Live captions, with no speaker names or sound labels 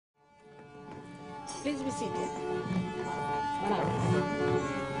Please be seated.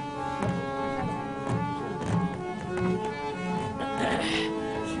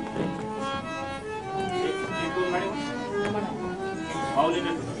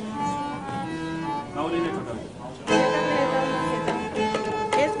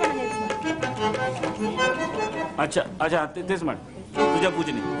 अच्छा अच्छा तेच म्हण तुझ्या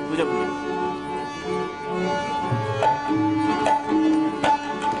पूजनी तुझ्या पूजनी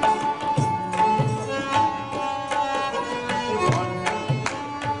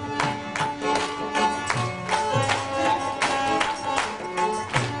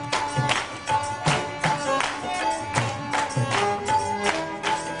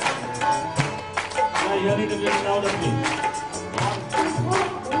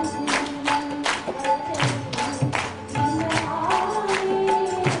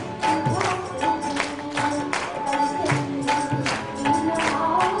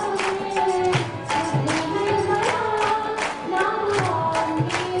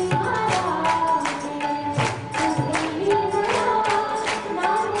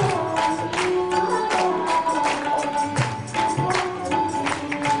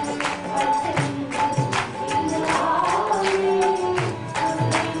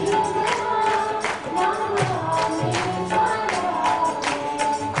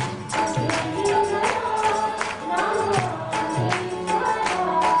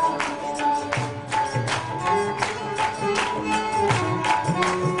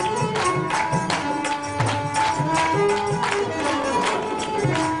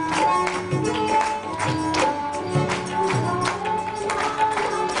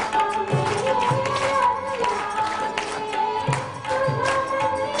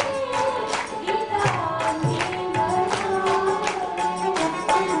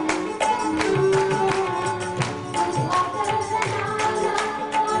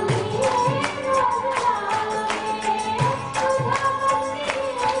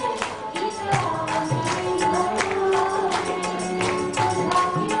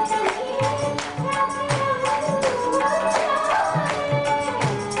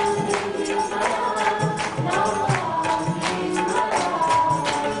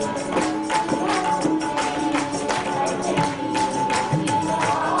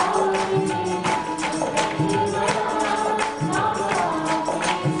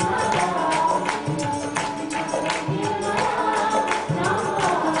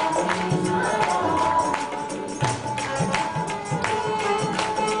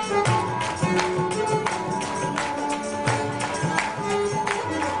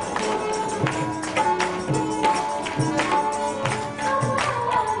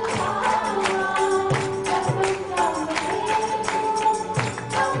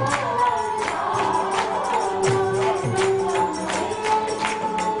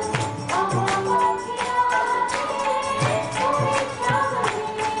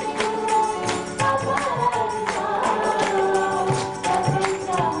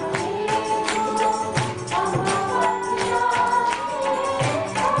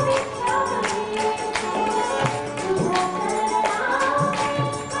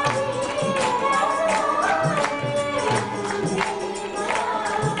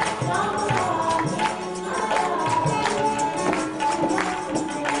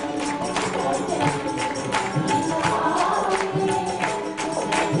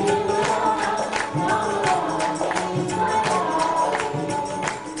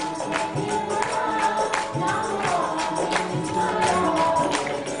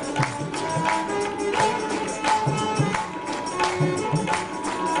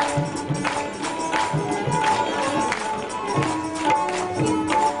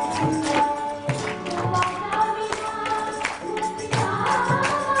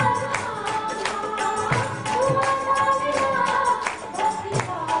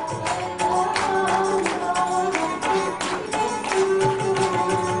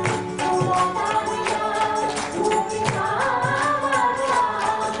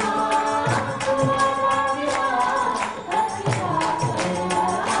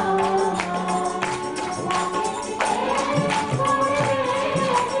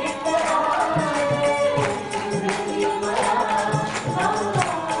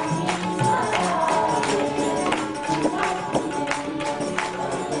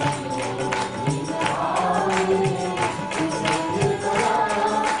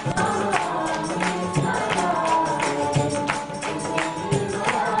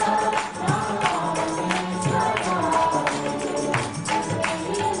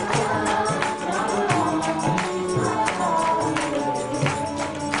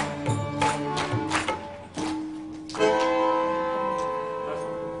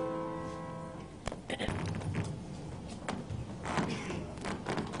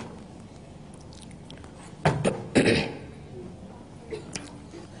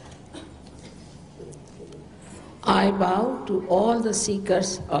I bow to all the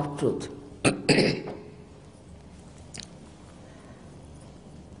seekers of truth.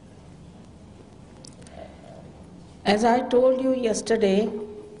 As I told you yesterday,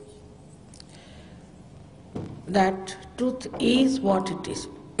 that truth is what it is.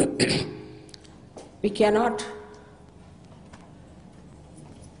 We cannot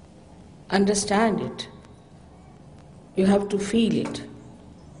understand it. You have to feel it.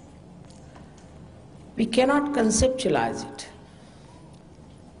 We cannot conceptualize it.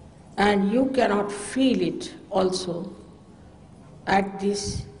 And you cannot feel it also at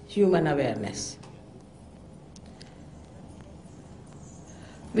this human awareness.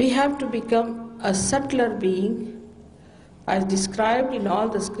 We have to become a subtler being, as described in all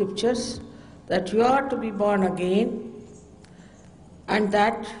the scriptures, that you are to be born again, and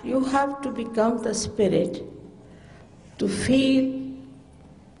that you have to become the spirit to feel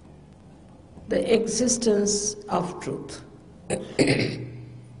the existence of truth.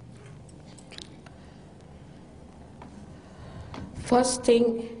 First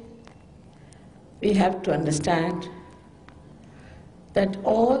thing we have to understand that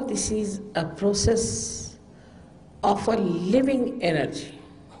all this is a process of a living energy.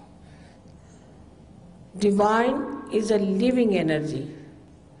 Divine is a living energy,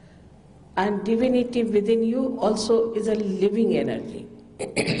 and divinity within you also is a living energy.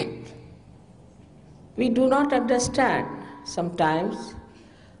 We do not understand sometimes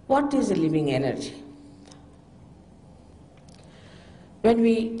what is a living energy. When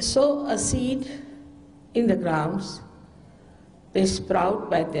we sow a seed in the grounds, they sprout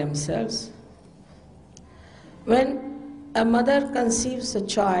by themselves. When a mother conceives a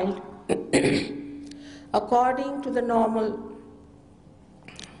child, according to the normal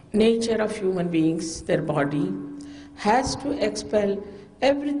nature of human beings, their body has to expel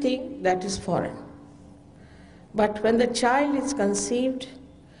everything that is foreign. But when the child is conceived,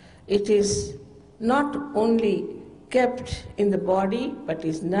 it is not only kept in the body, but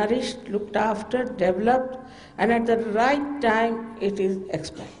is nourished, looked after, developed, and at the right time it is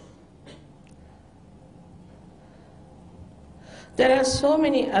expelled. There are so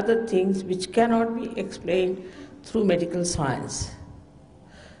many other things which cannot be explained through medical science.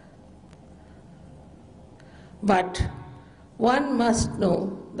 But one must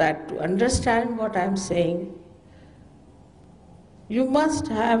know that to understand what I am saying, you must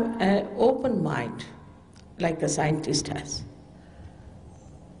have an open mind, like a scientist has.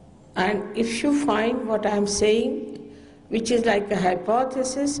 And if you find what I am saying, which is like a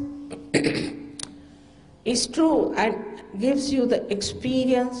hypothesis, is true and gives you the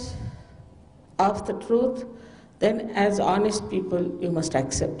experience of the truth, then as honest people you must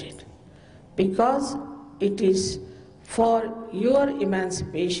accept it. Because it is for your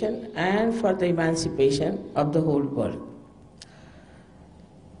emancipation and for the emancipation of the whole world.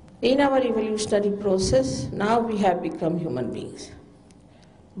 In our evolutionary process, now we have become human beings.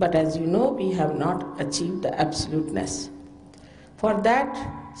 But as you know, we have not achieved the absoluteness. For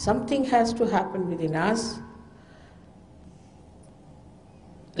that, something has to happen within us.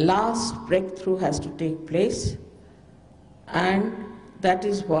 Last breakthrough has to take place, and that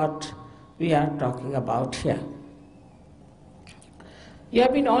is what we are talking about here. You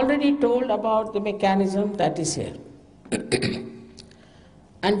have been already told about the mechanism that is here.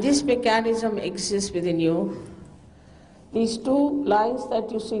 And this mechanism exists within you. These two lines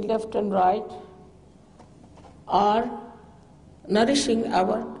that you see, left and right, are nourishing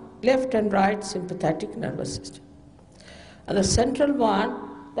our left and right sympathetic nervous system. And the central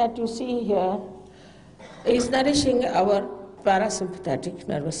one that you see here is nourishing our parasympathetic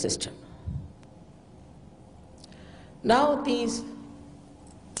nervous system. Now these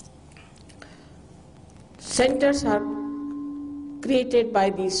centers are created by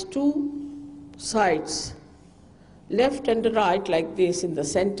these two sides, left and right, like this in the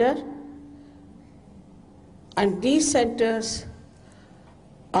center, and these centers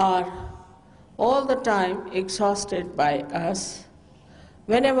are all the time exhausted by us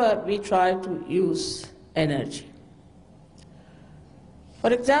whenever we try to use energy.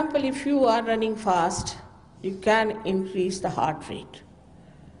 For example, if you are running fast, you can increase the heart rate,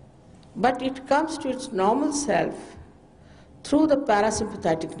 but it comes to its normal self through the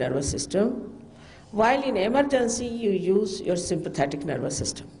parasympathetic nervous system, while in emergency you use your sympathetic nervous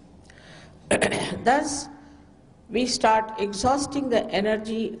system. Thus, we start exhausting the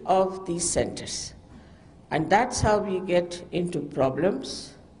energy of these centers, and that's how we get into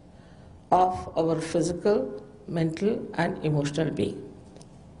problems of our physical, mental, and emotional being.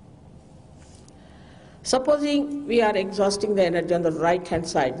 Supposing we are exhausting the energy on the right-hand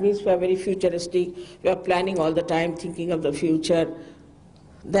side, means we are very futuristic, we are planning all the time, thinking of the future,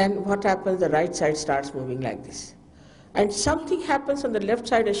 then what happens? The right side starts moving like this. And something happens on the left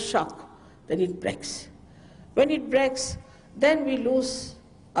side, a shock, then it breaks. When it breaks, then we lose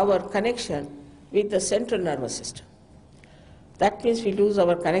our connection with the central nervous system. That means we lose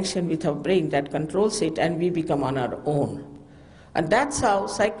our connection with our brain that controls it, and we become on our own. And that's how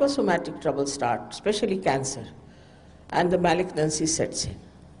psychosomatic troubles start, especially cancer, and the malignancy sets in.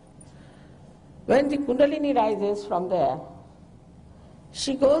 When the Kundalini rises from there,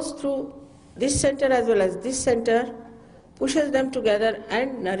 she goes through this center as well as this center, pushes them together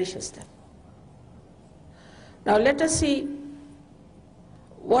and nourishes them. Now let us see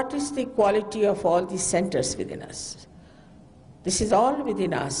what is the quality of all these centers within us. This is all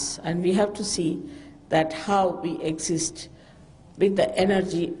within us, and we have to see that how we exist with the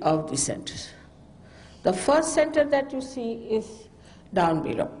energy of the centers. The first center that you see is down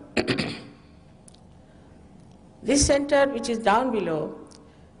below. This center, which is down below,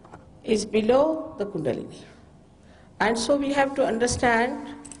 is below the Kundalini. And so we have to understand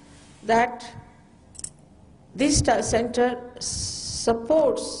that this center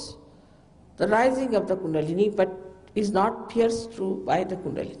supports the rising of the Kundalini, but is not pierced through by the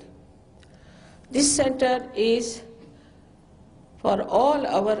Kundalini. This center is for all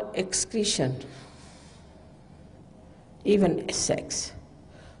our excretion, even sex.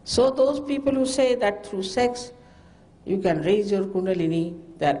 So those people who say that through sex you can raise your Kundalini,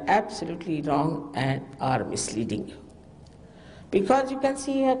 they are absolutely wrong and are misleading you. Because you can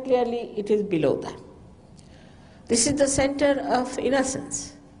see here clearly it is below that. This is the center of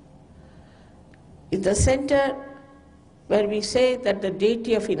innocence. It's the center where we say that the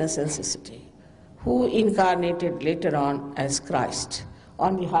deity of innocentity, who incarnated later on as Christ,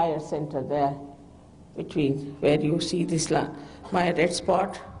 on the higher center there, between where you see this my red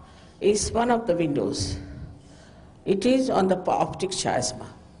spot, is one of the windows. It is on the optic chiasma.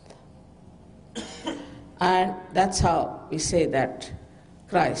 And that's how we say that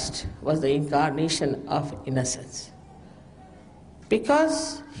Christ was the incarnation of innocence.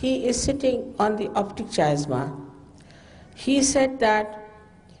 Because he is sitting on the optic chiasma, he said that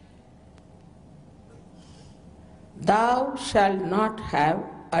thou shalt not have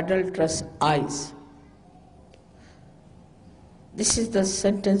adulterous eyes. This is the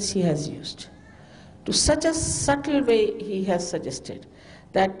sentence he has used. To such a subtle way he has suggested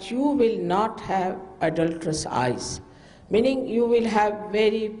that you will not have adulterous eyes, meaning you will have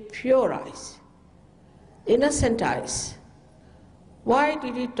very pure eyes, innocent eyes. Why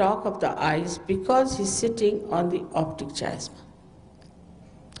did he talk of the eyes? Because he's sitting on the optic chiasma.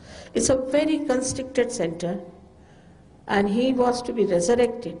 It's a very constricted center, and he was to be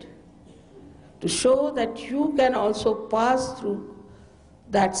resurrected to show that you can also pass through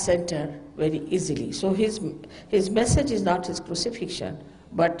that center very easily. So his message is not his crucifixion,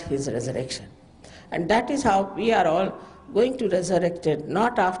 but his resurrection. And that is how we are all going to resurrected,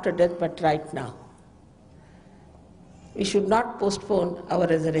 not after death, but right now. We should not postpone our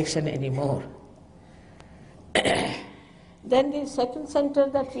resurrection anymore. Then the second center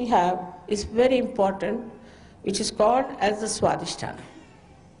that we have is very important, which is called as the Swadhisthana.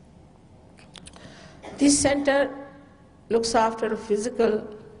 This center looks after physical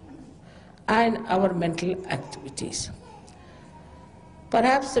and our mental activities.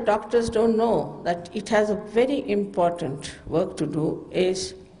 Perhaps the doctors don't know that it has a very important work to do,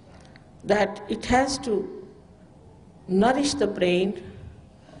 is that it has to nourish the brain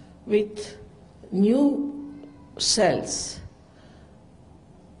with new cells,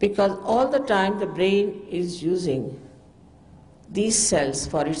 because all the time the brain is using these cells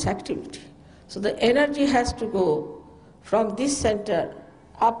for its activity. So the energy has to go from this center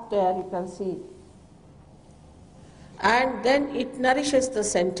up there, you can see, and then it nourishes the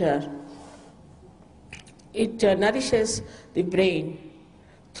center, it nourishes the brain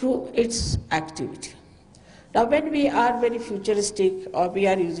through its activity. Now when we are very futuristic, or we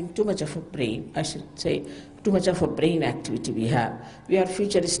are using too much of a brain, I should say, too much of a brain activity we have, we are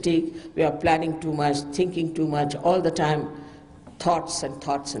futuristic, we are planning too much, thinking too much, all the time, thoughts and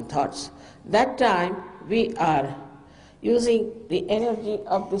thoughts and thoughts. That time we are using the energy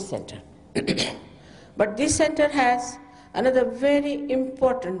of this center. But this center has another very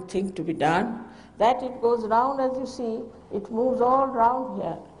important thing to be done, that it goes round, as you see, it moves all round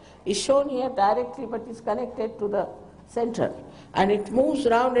here. It's shown here directly, but it's connected to the center. And it moves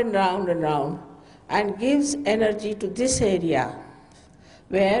round and round and round and gives energy to this area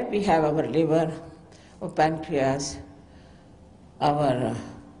where we have our liver, our pancreas, our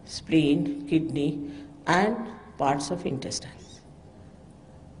spleen, kidney, and parts of intestines.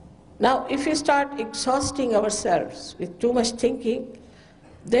 Now, if we start exhausting ourselves with too much thinking,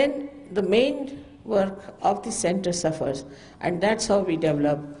 then the main work of the center suffers, and that's how we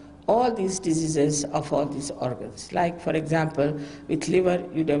develop all these diseases of all these organs. Like, for example, with liver,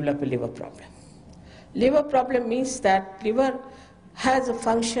 you develop a liver problem. Liver problem means that liver has a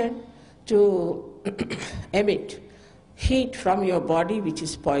function to emit heat from your body, which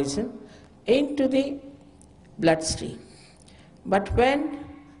is poison, into the bloodstream. But when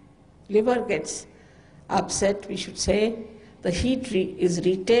liver gets upset, we should say, the heat is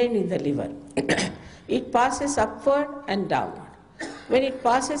retained in the liver. It passes upward and downward. When it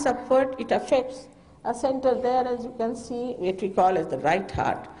passes upward, it affects a center there, as you can see, what we call as the right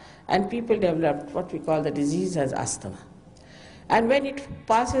heart, and people develop what we call the disease as asthma. And when it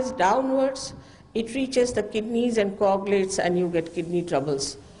passes downwards, it reaches the kidneys and coagulates, and you get kidney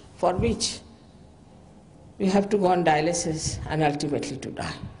troubles, for which you have to go on dialysis and ultimately to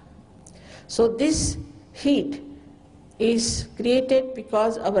die. So this heat is created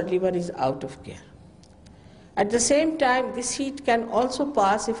because our liver is out of care. At the same time, this heat can also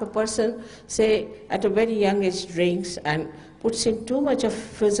pass if a person, say, at a very young age drinks and puts in too much of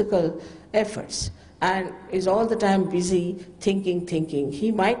physical efforts and is all the time busy thinking.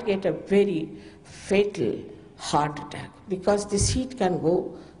 He might get a very fatal heart attack because this heat can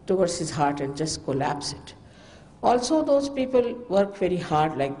go towards his heart and just collapse it. Also, those people work very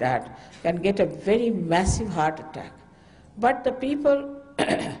hard like that can get a very massive heart attack. But the people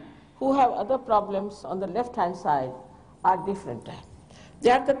who have other problems on the left-hand side are different type.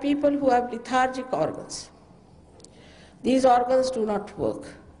 They are the people who have lethargic organs. These organs do not work.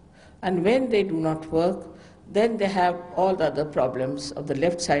 And when they do not work, then they have all the other problems of the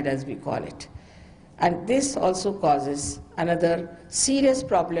left side, as we call it. And this also causes another serious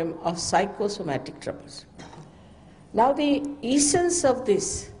problem of psychosomatic troubles. Now, the essence of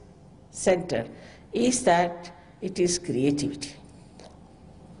this center is that it is creativity.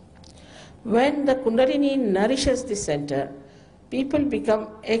 When the Kundalini nourishes the center, people become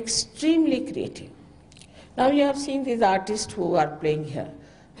extremely creative. Now, you have seen these artists who are playing here.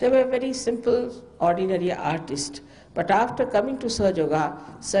 They were very simple, ordinary artists, but after coming to Sahaja Yoga,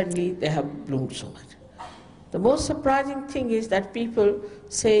 suddenly they have bloomed so much. The most surprising thing is that people,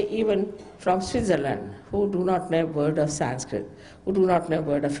 say even from Switzerland, who do not know a word of Sanskrit, who do not know a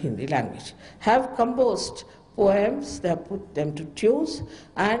word of Hindi language, have composed poems, they have put them to tunes,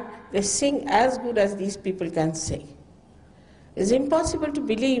 and they sing as good as these people can sing. It's impossible to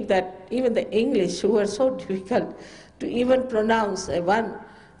believe that even the English, who are so difficult to even pronounce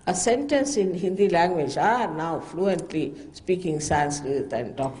a sentence in Hindi language, are now fluently speaking Sanskrit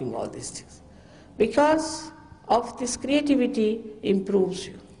and talking all these things. Because of this creativity improves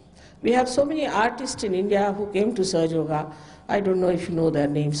you. We have so many artists in India who came to Sahaja Yoga. I don't know if you know their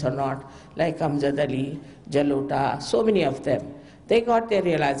names or not, like Amjad Ali, Jalota, so many of them. They got their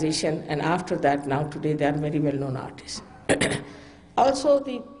realization, and after that, now today they are very well-known artists. Also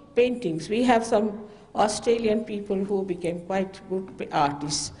the paintings. We have some Australian people who became quite good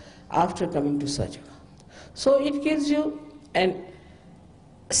artists after coming to Sahaja Yoga. So it gives you a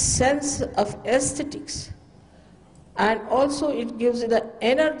sense of aesthetics, and also it gives you the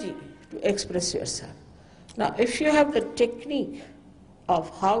energy to express yourself. Now, if you have the technique of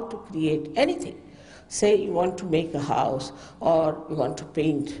how to create anything, say you want to make a house, or you want to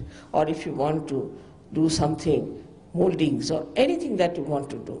paint, or if you want to do something, moldings, or anything that you want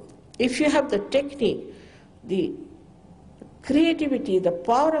to do, if you have the technique, the creativity, the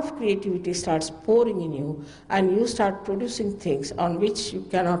power of creativity starts pouring in you, and you start producing things on which you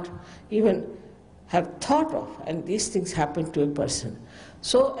cannot even have thought of, and these things happen to a person.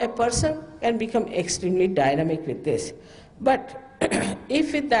 So a person can become extremely dynamic with this. But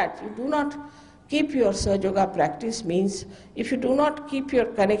if with that you do not keep your Sahaja Yoga practice, means if you do not keep your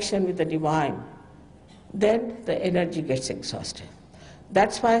connection with the divine, then the energy gets exhausted.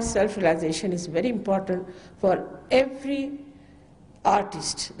 That's why self-realization is very important for every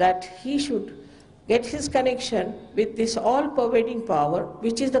artist, that he should get his connection with this all-pervading power,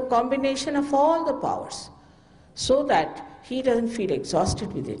 which is the combination of all the powers, so that he doesn't feel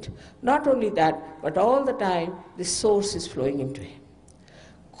exhausted with it. Not only that, but all the time this source is flowing into him.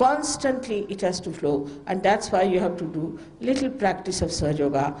 Constantly it has to flow, and that's why you have to do little practice of Sahaja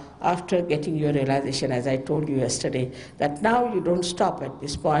Yoga after getting your realization, as I told you yesterday, that now you don't stop at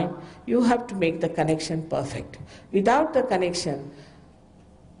this point, you have to make the connection perfect. Without the connection,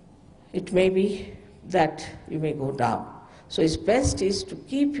 it may be that you may go down. So it's best is to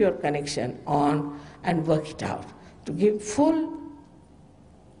keep your connection on and work it out, to give full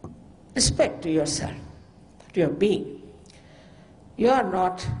respect to yourself. to your being. You are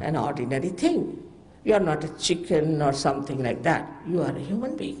not an ordinary thing. You are not a chicken or something like that. You are a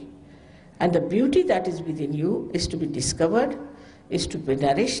human being. And the beauty that is within you is to be discovered, is to be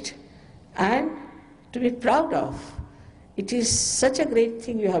nourished, and to be proud of. It is such a great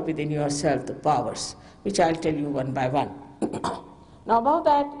thing you have within yourself, the powers, which I'll tell you one by one. Now above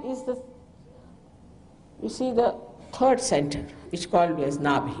that is you see the third center, which called as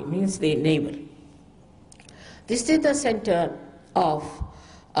Nabhi, means the navel. This is the center of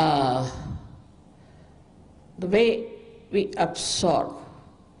the way we absorb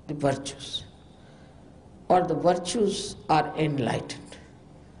the virtues, or the virtues are enlightened.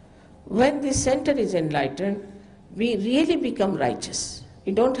 When this center is enlightened, we really become righteous.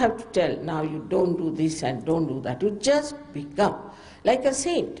 You don't have to tell, now you don't do this and don't do that. You just become like a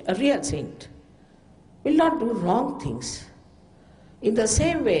saint, a real saint. Will not do wrong things. In the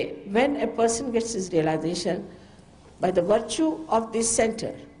same way, when a person gets his realization, by the virtue of this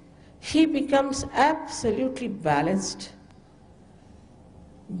center, he becomes absolutely balanced.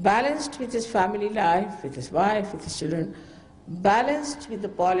 Balanced with his family life, with his wife, with his children, balanced with the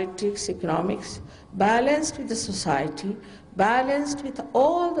politics, economics, balanced with the society, balanced with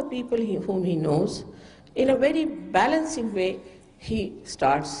all the people whom he knows. In a very balancing way, he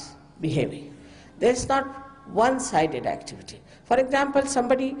starts behaving. There's not one-sided activity. For example,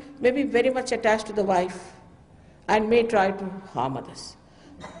 somebody may be very much attached to the wife and may try to harm others.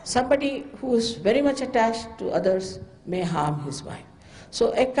 Somebody who is very much attached to others may harm his wife.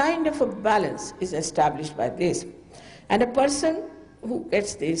 So a kind of a balance is established by this. And a person who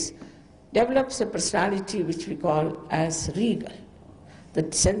gets this develops a personality which we call as regal.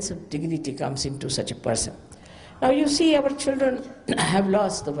 The sense of dignity comes into such a person. Now you see, our children have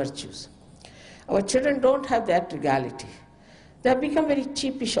lost the virtues. Our children don't have that regality. They have become very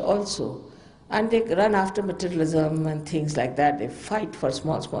cheapish also, and they run after materialism and things like that. They fight for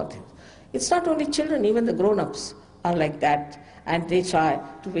small things. It's not only children, even the grown-ups are like that, and they try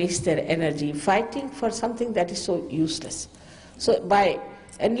to waste their energy fighting for something that is so useless. So by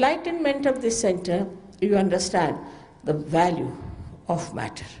enlightenment of this center, you understand the value of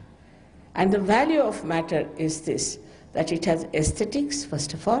matter. And the value of matter is this, that it has aesthetics,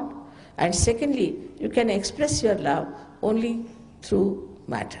 first of all, and secondly, you can express your love only through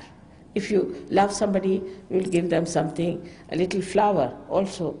matter. If you love somebody, you will give them something. A little flower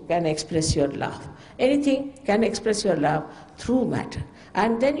also can express your love. Anything can express your love through matter.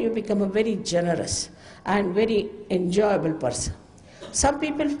 And then you become a very generous and very enjoyable person. Some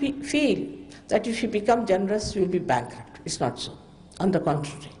people feel that if you become generous, you will be bankrupt. It's not so. On the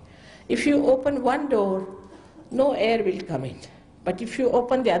contrary. If you open one door, no air will come in. But if you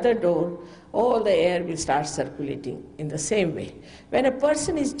open the other door, all the air will start circulating in the same way. When a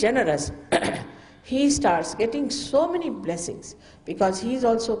person is generous, he starts getting so many blessings because he is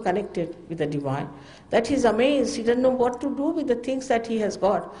also connected with the divine that he is amazed. He doesn't know what to do with the things that he has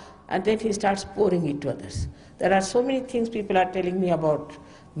got, and then he starts pouring it to others. There are so many things people are telling me about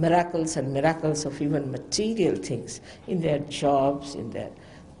miracles and miracles of even material things in their jobs, in their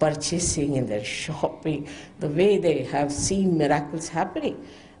purchasing, in their shopping, the way they have seen miracles happening,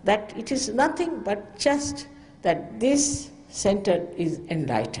 that it is nothing but just that this center is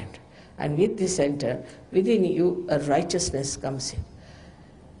enlightened. And with this center, within you, a righteousness comes in.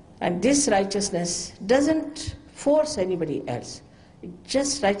 And this righteousness doesn't force anybody else. It's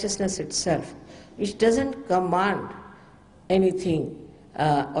just righteousness itself, which doesn't command anything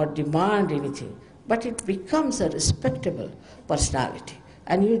or demand anything, but it becomes a respectable personality.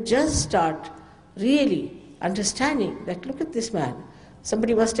 And you just start really understanding that, look at this man.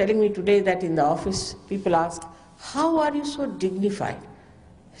 Somebody was telling me today that in the office, people ask, how are you so dignified?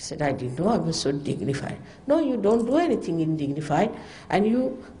 I said, I didn't know I was so dignified. No, you don't do anything undignified, and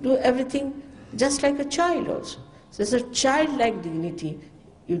you do everything just like a child also. So it's a childlike dignity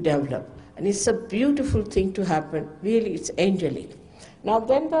you develop, and it's a beautiful thing to happen. Really, it's angelic. Now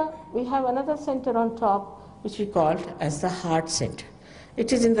then we have another center on top, which we call as the heart center.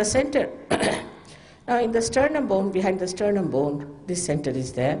 It is in the center. Now in the sternum bone, behind the sternum bone, this center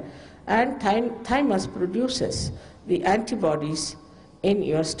is there, and thymus produces the antibodies in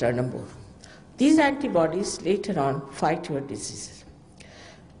your sternum bone. These antibodies later on fight your diseases.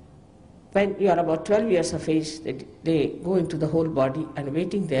 When you are about 12 years of age, they go into the whole body and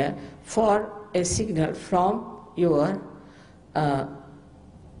waiting there for a signal from your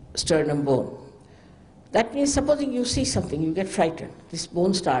sternum bone. That means, supposing you see something, you get frightened, this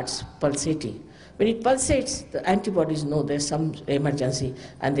bone starts pulsating. When it pulsates, the antibodies know there's some emergency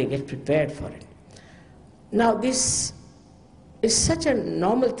and they get prepared for it. Now this is such a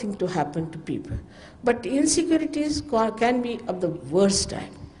normal thing to happen to people. But insecurities can be of the worst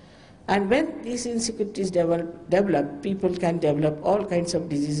type. And when these insecurities develop, people can develop all kinds of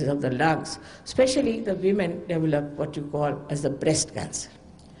diseases of the lungs. Especially the women develop what you call as the breast cancer.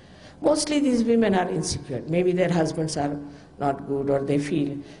 Mostly these women are insecure. Maybe their husbands are not good, or they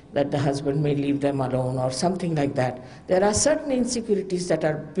feel that the husband may leave them alone or something like that. There are certain insecurities that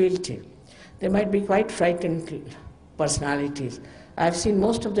are built in. They might be quite frightened personalities. I've seen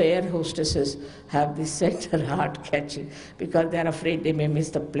most of the air hostesses have this center heart catching because they're afraid they may miss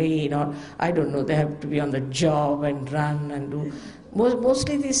the plane, or I don't know, they have to be on the job and run and do.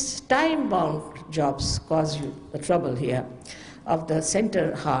 Mostly these time-bound jobs cause you the trouble here of the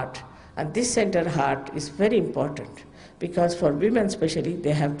center heart. And this center heart is very important because for women especially,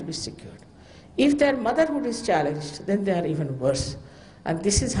 they have to be secured. If their motherhood is challenged, then they are even worse. And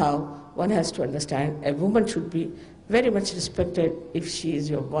this is how one has to understand a woman should be very much respected. If she is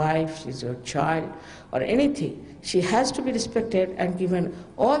your wife, she is your child, or anything, she has to be respected and given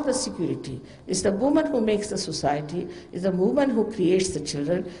all the security. It's the woman who makes the society, it's the woman who creates the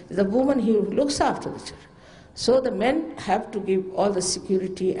children, it's the woman who looks after the children. So the men have to give all the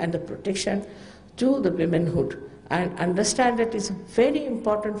security and the protection to the womanhood, and understand that it's a very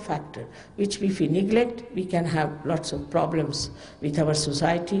important factor, which if we neglect, we can have lots of problems with our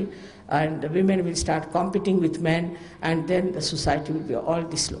society, and the women will start competing with men, and then the society will be all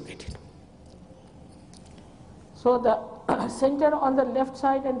dislocated. So the center on the left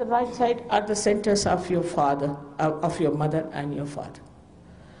side and the right side are the centers of your father, of your mother and your father.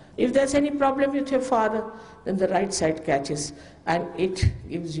 If there's any problem with your father, then the right side catches and it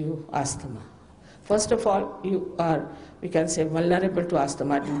gives you asthma. First of all, you are, we can say, vulnerable to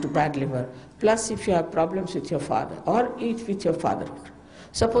asthma due to bad liver. Plus, if you have problems with your father or eat with your fatherhood.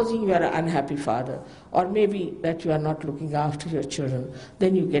 Supposing you are an unhappy father, or maybe that you are not looking after your children,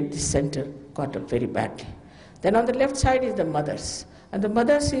 then you get this center caught up very badly. Then on the left side is the mothers. And the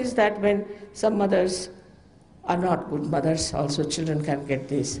mothers is that when some mothers are not good mothers, also children can get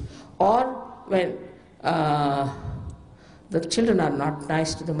this. Or when the children are not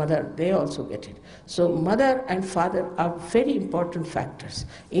nice to the mother, they also get it. So mother and father are very important factors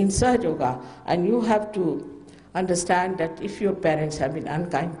in Sahaja Yoga, and you have to understand that if your parents have been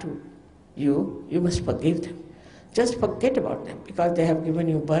unkind to you, you must forgive them. Just forget about them because they have given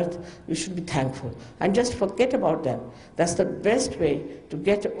you birth. You should be thankful. And just forget about them. That's the best way to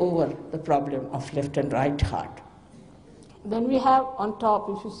get over the problem of left and right heart. Then we have on top,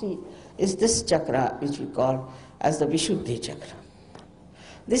 if you see, is this chakra which we call as the Vishuddhi chakra.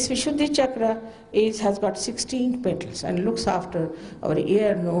 This Vishuddhi chakra has got 16 petals and looks after our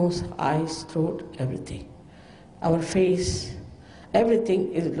ear, nose, eyes, throat, everything. Our face,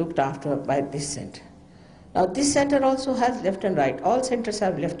 everything is looked after by this center. Now this center also has left and right. All centers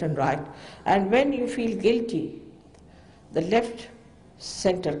have left and right. And when you feel guilty, the left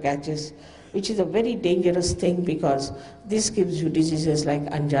center catches, which is a very dangerous thing because this gives you diseases like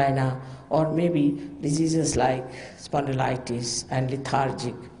angina or maybe diseases like spondylitis and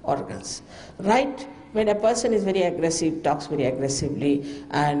lethargic organs. Right when a person is very aggressive, talks very aggressively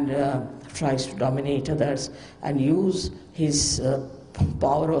and tries to dominate others and use his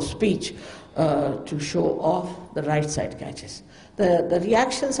power of speech to show off, the right side catches. The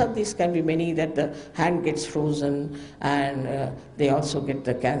reactions of this can be many, that the hand gets frozen and they also get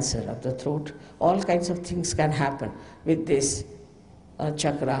the cancer of the throat. All kinds of things can happen with this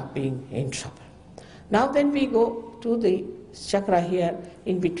chakra being in trouble. Now then we go to the chakra here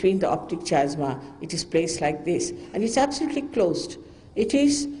in between the optic chiasma. It is placed like this and it's absolutely closed. It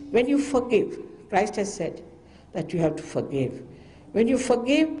is when you forgive. Christ has said that you have to forgive. When you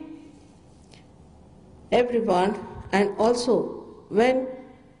forgive everyone, and also when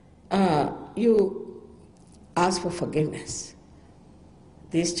you ask for forgiveness,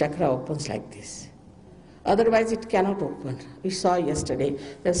 this chakra opens like this. Otherwise it cannot open. We saw yesterday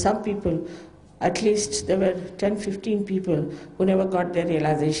that some people, at least there were 10-15 people who never got their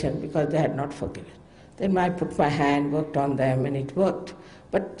realization because they had not forgiven. Then I put my hand, worked on them, and it worked.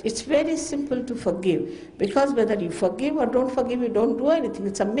 But it's very simple to forgive, because whether you forgive or don't forgive, you don't do anything.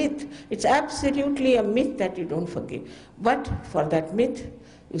 It's a myth. It's absolutely a myth that you don't forgive. But for that myth,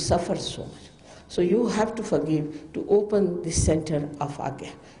 you suffer so much. So you have to forgive to open the center of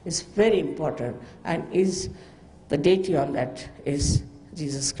Agya. It's very important, and is the deity on that is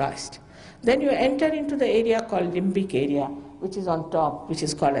Jesus Christ. Then you enter into the area called limbic area, which is on top, which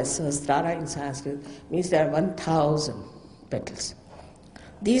is called as Sahasrara in Sanskrit, means there are 1,000 petals.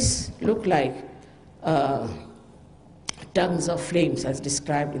 These look like tongues of flames as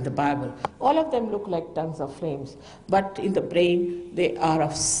described in the Bible. All of them look like tongues of flames, but in the brain they are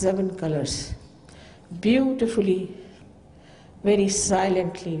of 7 colors. Beautifully, very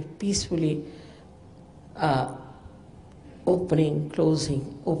silently, peacefully opening,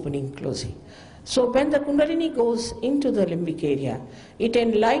 closing. So when the Kundalini goes into the limbic area, it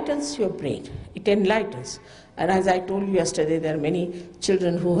enlightens your brain. It enlightens. And as I told you yesterday, there are many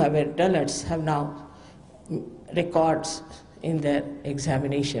children who were dullards have now records in their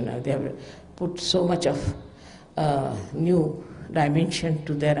examination. They have put so much of new dimension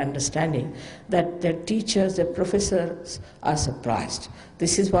to their understanding that their teachers, their professors are surprised.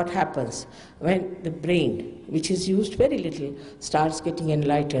 This is what happens when the brain, which is used very little, starts getting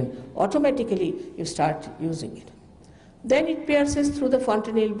enlightened. Automatically you start using it. Then it pierces through the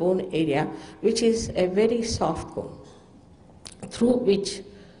fontanelle bone area, which is a very soft bone, through which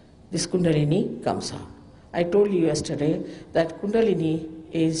this Kundalini comes out. I told you yesterday that Kundalini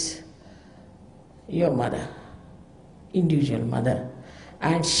is your mother, individual mother,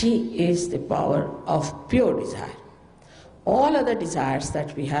 and she is the power of pure desire. All other desires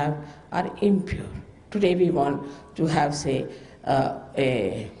that we have are impure. Today we want to have, say,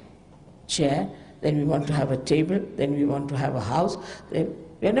 a chair, then we want to have a table, then we want to have a house. Then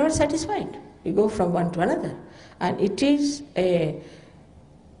we are never satisfied. We go from one to another. And it is a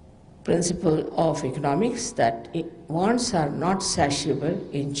principle of economics that wants are not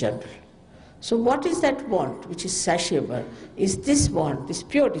satiable in general. So what is that want which is satiable? Is this want, this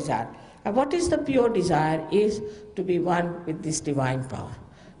pure desire. And what is the pure desire is to be one with this divine power.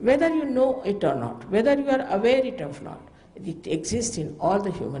 Whether you know it or not, whether you are aware it or not, it exists in all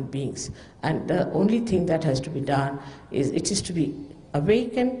the human beings. And the only thing that has to be done is it is to be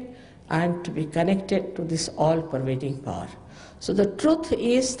awakened and to be connected to this all-pervading power. So the truth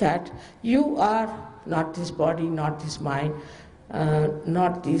is that you are not this body, not this mind,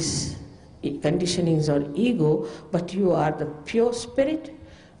 not these conditionings or ego, but you are the pure spirit.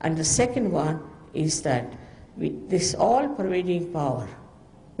 And the second one is that this all-pervading power,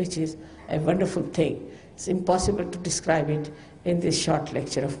 which is a wonderful thing. It's impossible to describe it in this short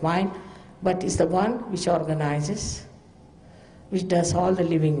lecture of mine, but it's the one which organizes, which does all the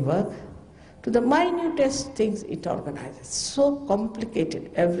living work. To the minutest things it organizes. So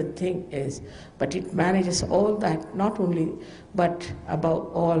complicated everything is, but it manages all that, not only, but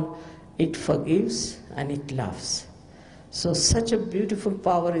above all, it forgives and it loves. So such a beautiful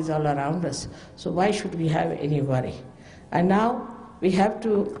power is all around us. So why should we have any worry? And now we have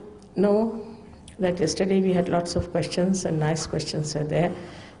to know that yesterday we had lots of questions and nice questions are there.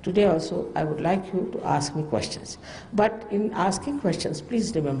 Today also I would like you to ask me questions. But in asking questions,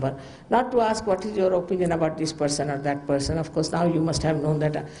 please remember not to ask what is your opinion about this person or that person. Of course now you must have known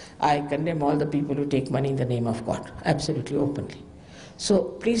that I condemn all the people who take money in the name of God, absolutely openly. So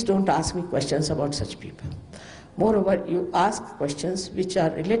please don't ask me questions about such people. Moreover, you ask questions which are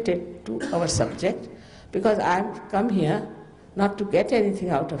related to our subject, because I have come here not to get anything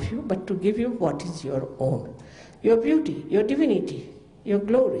out of you, but to give you what is your own. Your beauty, your divinity, your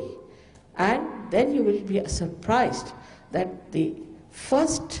glory. And then you will be surprised that the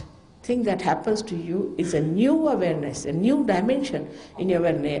first thing that happens to you is a new awareness, a new dimension in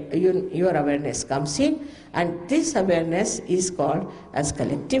your awareness comes in, and this awareness is called as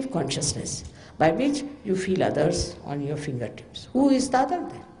collective consciousness, by which you feel others on your fingertips. Who is the other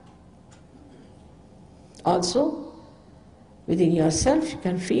then? Also, within yourself you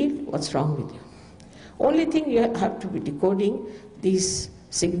can feel what's wrong with you. Only thing you have to be decoding these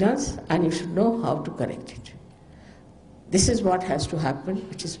signals, and you should know how to correct it. This is what has to happen,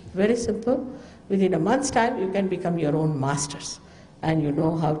 which is very simple. Within a month's time you can become your own masters, and you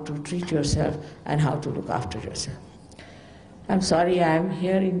know how to treat yourself and how to look after yourself. I'm sorry I am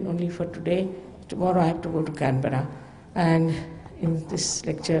here only for today. Tomorrow I have to go to Canberra, and in this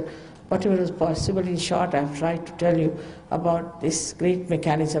lecture, whatever is possible in short, I have tried to tell you about this great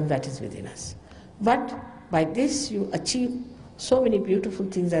mechanism that is within us. But by this you achieve so many beautiful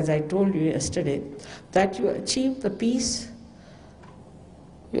things, as I told you yesterday, that you achieve the peace,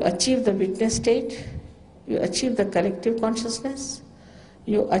 you achieve the witness state, you achieve the collective consciousness,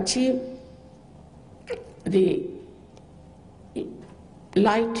 you achieve the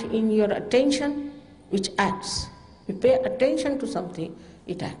light in your attention, which acts. You pay attention to something,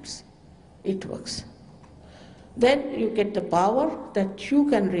 it acts, it works. Then you get the power that you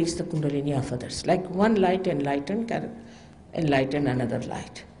can raise the Kundalini of others. Like one light enlightened can enlighten another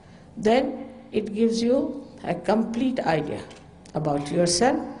light. Then it gives you a complete idea about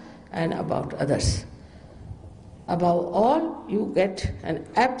yourself and about others. Above all, you get an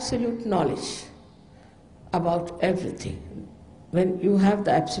absolute knowledge about everything. When you have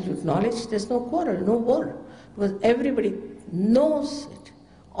the absolute knowledge, there's no quarrel, no war, because everybody knows it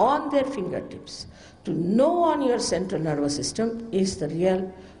on their fingertips. To know on your central nervous system is the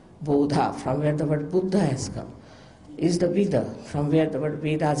real Bodha, from where the word Buddha has come, is the Vida, from where the word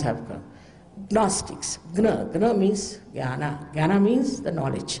Vedas have come. Gnostics, Gna means Jnana, Jnana means the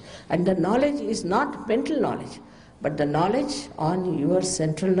knowledge. And the knowledge is not mental knowledge, but the knowledge on your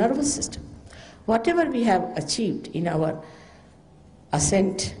central nervous system. Whatever we have achieved in our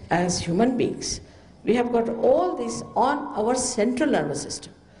ascent as human beings, we have got all this on our central nervous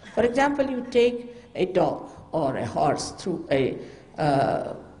system. For example, you take a dog or a horse through a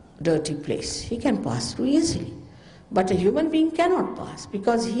dirty place. He can pass through easily. But a human being cannot pass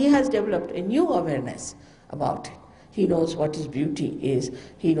because he has developed a new awareness about it. He knows what his beauty is,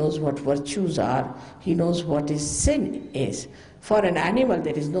 he knows what virtues are, he knows what his sin is. For an animal,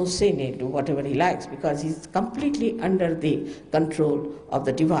 there is no sin, he'll do whatever he likes because he's completely under the control of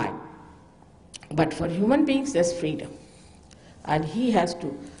the divine. But for human beings, there's freedom. And he has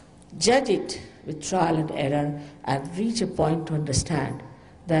to judge it with trial and error and reach a point to understand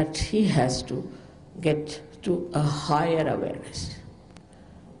that he has to get to a higher awareness.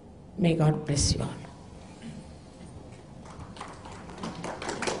 May God bless you all.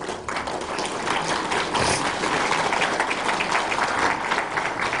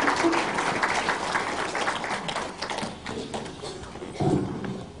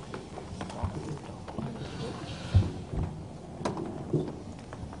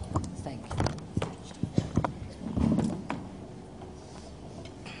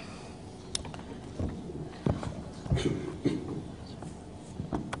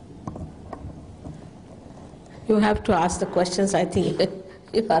 You have to ask the questions, I think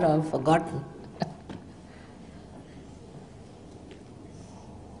you are all forgotten.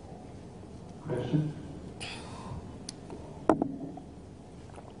 Question?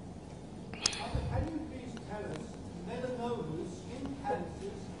 Can you please tell us, melanomas, skin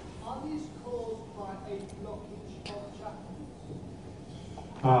cancers, are these caused by a blockage of chakras?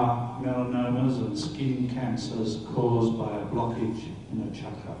 Are melanomas and skin cancers caused by a blockage in a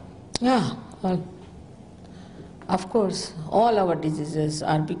chakra? Yeah, well, of course, all our diseases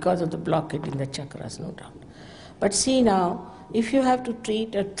are because of the blockage in the chakras, no doubt. But see now, if you have to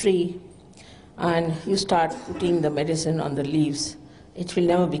treat a tree and you start putting the medicine on the leaves, it will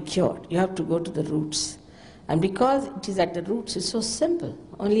never be cured. You have to go to the roots. And because it is at the roots, it's so simple.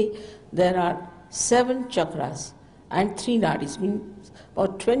 Only there are 7 chakras and 3 nadis, means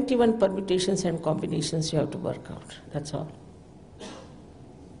about 21 permutations and combinations you have to work out. That's all.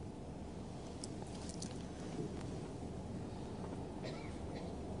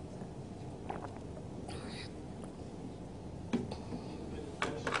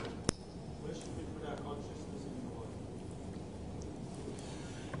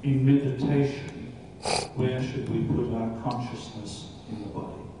 In meditation, where should we put our consciousness in the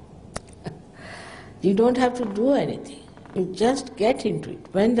body? You don't have to do anything. You just get into it.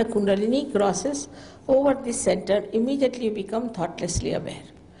 When the Kundalini crosses over the center, immediately you become thoughtlessly aware.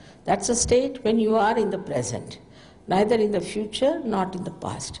 That's a state when you are in the present, neither in the future, not in the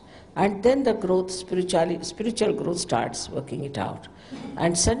past. And then the growth, spiritual growth starts working it out.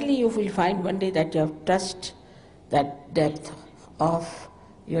 And suddenly you will find one day that you have touched that depth of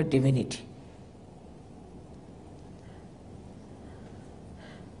your divinity.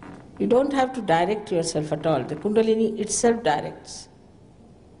 You don't have to direct yourself at all. The Kundalini itself directs.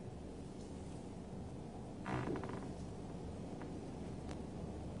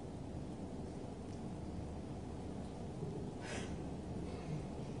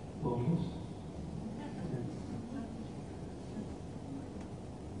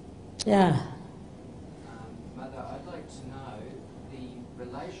 Yeah. Mother, I'd like to know the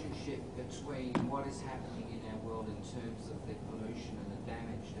relationship between what is happening in our world in terms of the pollution and the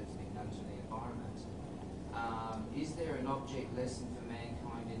damage that's been done to the environment. Is there an object lesson for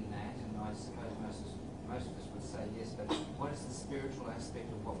mankind in that? And I suppose most of us would say yes, but what is the spiritual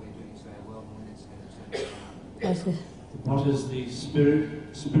aspect of what we're doing to our world and when it's going to turn around? What is the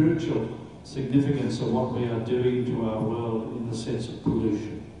spiritual significance of what we are doing to our world in the sense of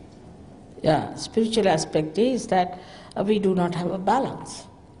pollution? Yeah, spiritual aspect is that we do not have a balance.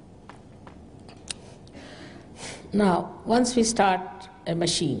 Now, once we start a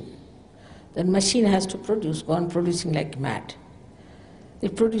machine, the machine has to produce, go on producing like mad.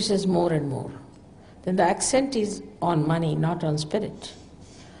 It produces more and more. Then the accent is on money, not on spirit.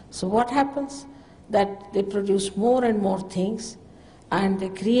 So what happens? That they produce more and more things and they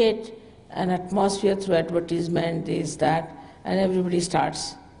create an atmosphere through advertisement, this, that, and everybody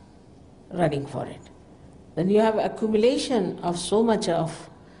starts running for it. then you have accumulation of so much of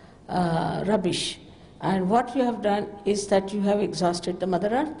rubbish. And what you have done is that you have exhausted the Mother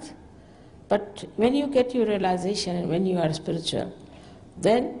Earth. But when you get your realization and when you are spiritual,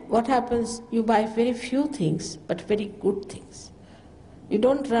 then what happens? You buy very few things, but very good things. You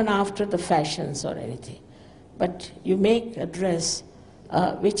don't run after the fashions or anything, but you make a dress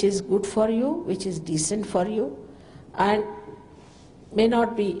which is good for you, which is decent for you, and may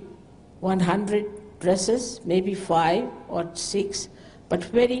not be 100 dresses, maybe 5 or 6, but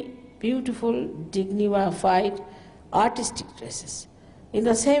very beautiful, dignified, artistic dresses. In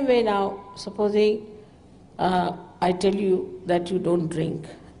the same way now, supposing I tell you that you don't drink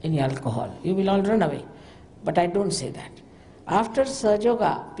any alcohol, you will all run away. But I don't say that. After Sahaja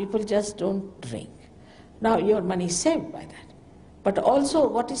Yoga, people just don't drink. Now your money is saved by that. But also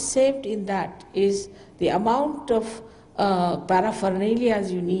what is saved in that is the amount of paraphernalia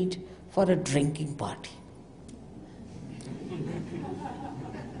you need for a drinking party.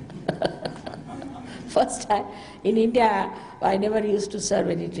 First time in India, I never used to serve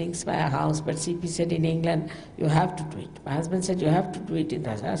any drinks in my house, but CP said in England, you have to do it. My husband said, you have to do it in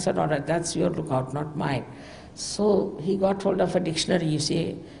that. I said, all right, that's your lookout, not mine. So he got hold of a dictionary, you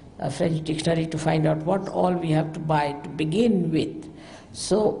see, a French dictionary, to find out what all we have to buy to begin with.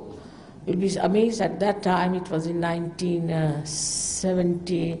 So you'll be amazed, at that time, it was in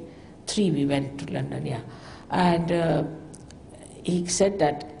 1973 we went to London, yeah. And he said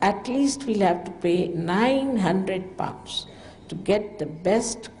that at least we'll have to pay £900 to get the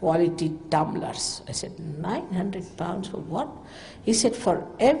best quality tumblers. I said, £900 for what? He said, for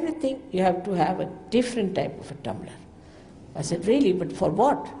everything you have to have a different type of a tumbler. I said, really, but for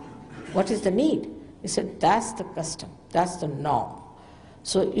what? What is the need? He said, that's the custom, that's the norm.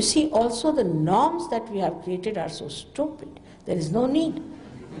 So you see, also the norms that we have created are so stupid. There is no need.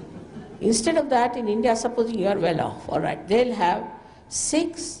 Instead of that, in India, supposing you are well off, all right, they'll have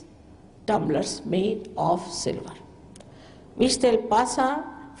 6 tumblers made of silver, which they'll pass on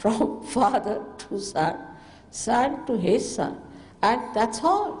from father to son, son to his son, and that's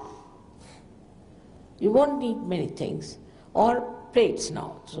all. You won't need many things. Or plates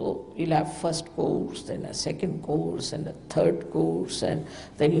now. So you'll have first course, then a second course, and a third course, and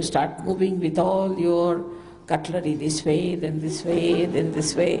then you start moving with all your cutlery this way, then this way, then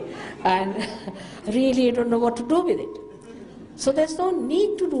this way, and really you don't know what to do with it. So there's no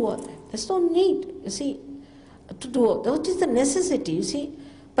need to do all that. There's no need, you see, to do all that. What is the necessity, you see?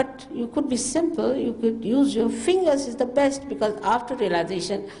 But you could be simple, you could use your fingers is the best, because after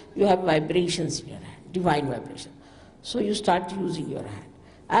realization you have vibrations in your hand, divine vibration. So you start using your hand.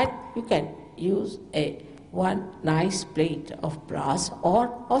 And you can use one nice plate of brass or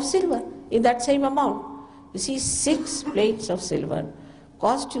of silver in that same amount. You see, 6 plates of silver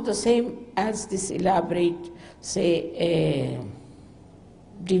cost you the same as this elaborate, say, a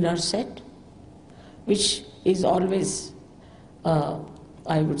dinner set, which is always, I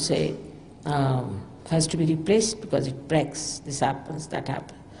would say, has to be replaced because it breaks, this happens, that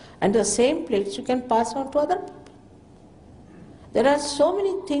happens. And the same plates you can pass on to other people. There are so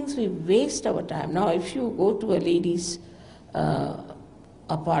many things we waste our time. Now, if you go to a lady's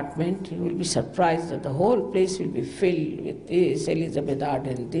apartment, you will be surprised that the whole place will be filled with this, Elizabeth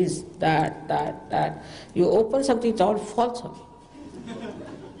Arden, this, that. You open something, it all falls on you.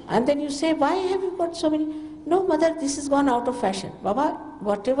 And then you say, why have you got so many? No, mother, this has gone out of fashion. Baba,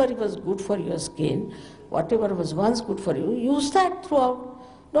 whatever was good for your skin, whatever was once good for you, use that throughout.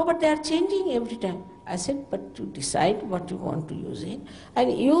 No, but they are changing every time. I said, but you decide what you want to use it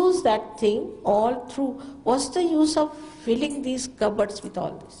and use that thing all through. What's the use of filling these cupboards with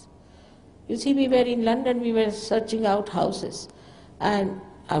all this? You see, we were in London, we were searching out houses, and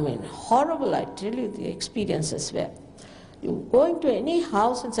I mean, horrible, I tell you, the experiences were. You go into any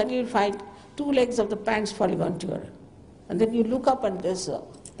house and suddenly you find 2 legs of the pants falling onto your, and then you look up and there's a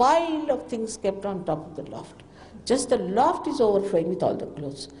pile of things kept on top of the loft. Just the loft is overflowing with all the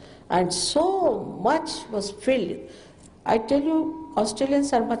clothes. And so much was filled. I tell you,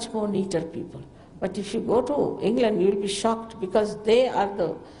 Australians are much more neater people. But if you go to England, you will be shocked, because they are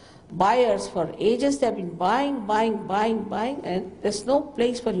the buyers for ages. They have been buying, and there's no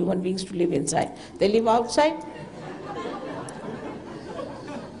place for human beings to live inside. They live outside.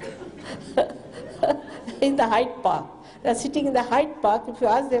 In the Hyde Park. They're sitting in the Hyde Park. If you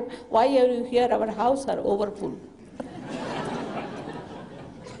ask them, why are you here? Our house are overfull.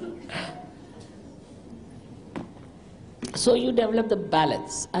 So you develop the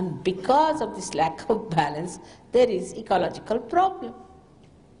balance, and because of this lack of balance, there is ecological problem.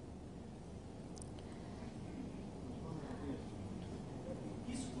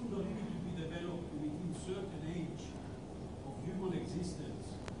 This kundalini will be developed within certain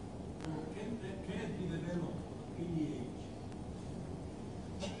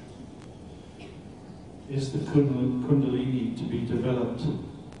is the Kundalini to be developed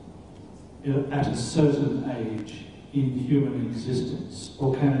at a certain age in human existence,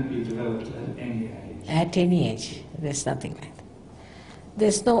 or can it be developed at any age? At any age. There's nothing like that.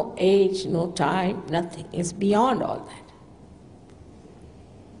 There's no age, no time, nothing. It's beyond all that.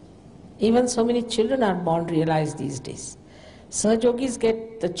 Even so many children are born realized these days. Saj Yogis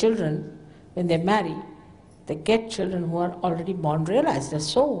get the children, when they marry, they get children who are already born realized. They're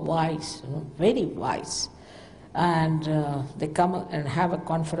so wise, very wise. And they come and have a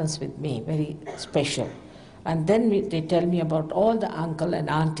conference with me, very special. And then they tell me about all the uncle and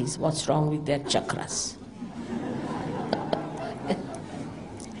aunties, what's wrong with their chakras.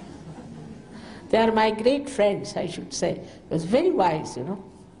 They are my great friends, I should say. It was very wise,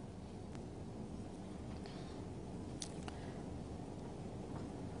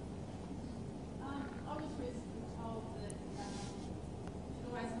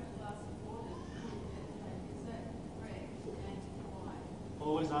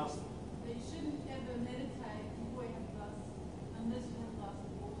 Always ask. That you shouldn't ever meditate before you have a glass, unless you have a glass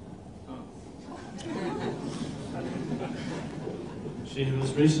of water. She was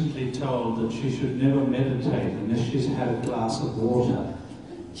recently told that she should never meditate unless she's had a glass of water.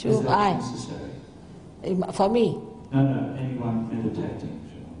 Is that necessary? For me? No, anyone meditating.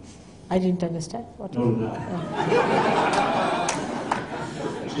 I didn't understand. What? Nor did I.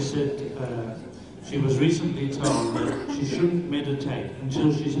 She said she was recently told that she shouldn't meditate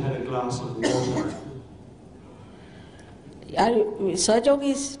until she's had a glass of water. Saj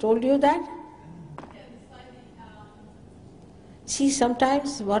Yogis told you that? See,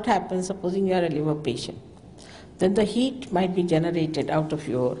 sometimes what happens, supposing you are a liver patient, then the heat might be generated out of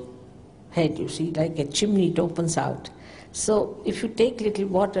your head, you see, like a chimney, it opens out. So if you take little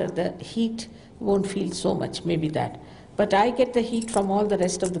water, the heat won't feel so much, maybe that. But I get the heat from all the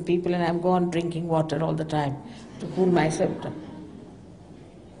rest of the people, and I'm going drinking water all the time to cool myself down.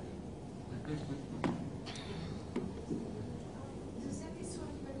 Does any sort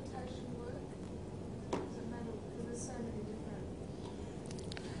of meditation work? Does it matter? Because there's so many different.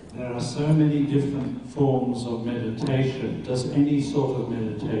 There are so many different forms of meditation. Does any sort of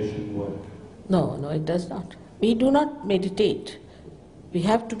meditation work? No, it does not. We do not meditate. We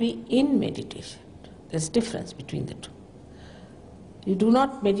have to be in meditation. There's a difference between the two. You do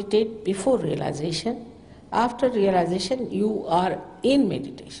not meditate before realization. After realization, you are in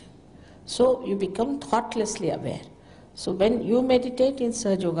meditation. So you become thoughtlessly aware. So when you meditate in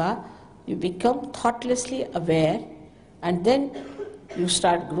Sahaja Yoga, you become thoughtlessly aware, and then you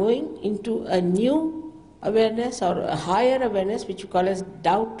start growing into a new awareness or a higher awareness, which you call as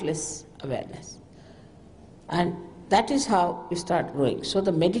doubtless awareness. And that is how you start growing. So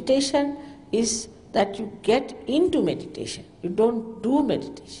the meditation is that you get into meditation. You don't do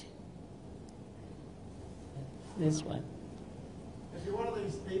meditation. This one. If you're one of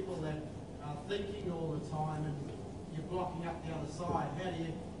these people that are thinking all the time and you're blocking up the other side, how do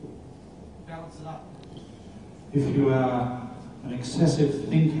you balance it up? If you are an excessive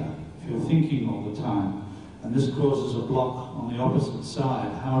thinker, if you're thinking all the time, and this causes a block on the opposite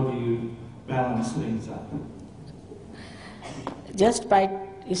side, how do you balance things up? Just by,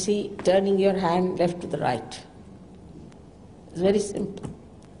 you see, turning your hand left to the right. It's very simple.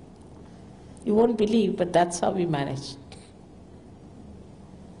 You won't believe, but that's how we manage.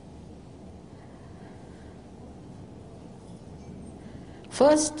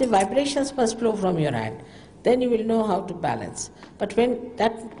 First, the vibrations must flow from your hand. Then you will know how to balance. But when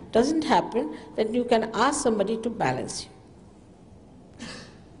that doesn't happen, then you can ask somebody to balance you.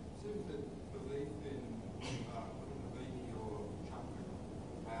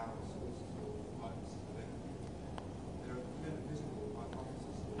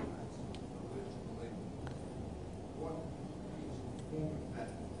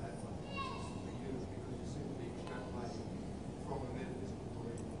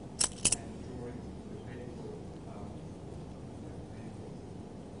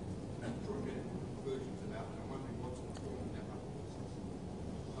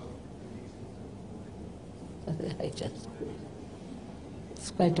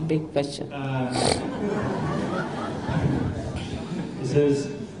 It's quite a big question. It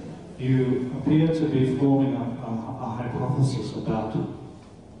says you appear to be forming a hypothesis about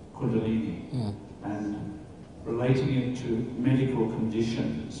Kundalini and relating it to medical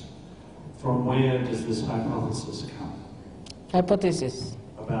conditions. From where does this hypothesis come? Hypothesis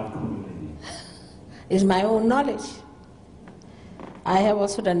About Kundalini. is my own knowledge. I have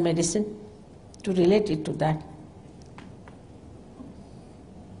also done medicine to relate it to that.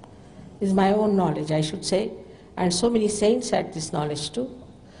 Is my own knowledge, I should say, and so many saints had this knowledge too.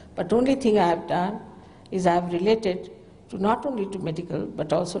 But only thing I have done is I have related to not only to medical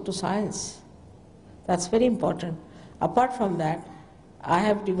but also to science. That's very important. Apart from that, I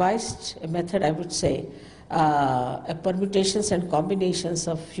have devised a method, I would say, permutations and combinations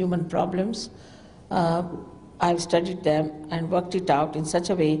of human problems. I've studied them and worked it out in such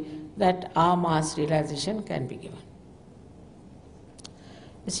a way that our mass realization can be given.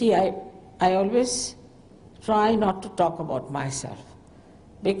 You see, I always try not to talk about myself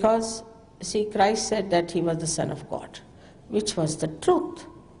because, see, Christ said that he was the Son of God, which was the truth,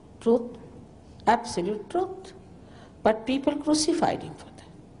 absolute truth. But people crucified him for that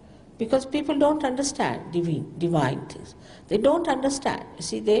because people don't understand divine things. They don't understand. You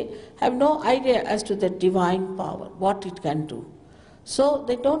see, they have no idea as to the divine power, what it can do. So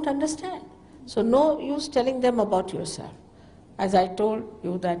they don't understand. So no use telling them about yourself. As I told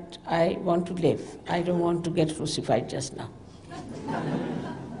you that I want to live, I don't want to get crucified just now.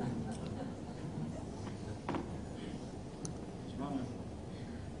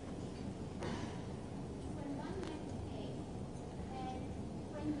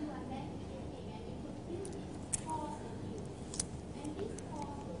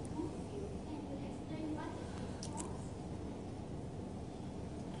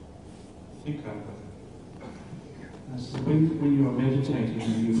 When you are meditating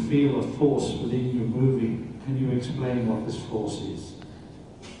and you feel a force within you moving, can you explain what this force is?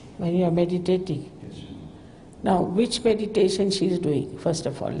 When you are meditating? Yes. Now, which meditation she is doing, first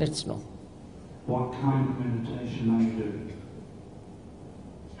of all, let's know. What kind of meditation are you doing?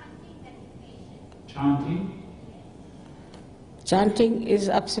 Chanting? Chanting is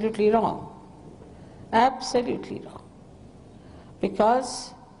absolutely wrong. Absolutely wrong.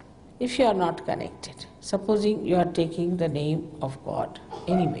 Because if you are not connected, supposing you are taking the name of God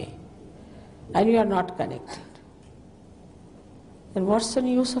anyway, and you are not connected, then what's the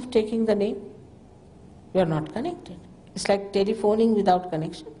use of taking the name? You are not connected. It's like telephoning without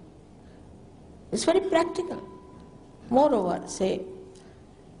connection. It's very practical. Moreover, say,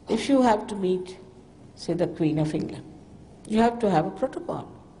 if you have to meet, say, the Queen of England, you have to have a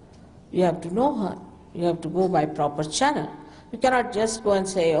protocol. You have to know her. You have to go by proper channel. You cannot just go and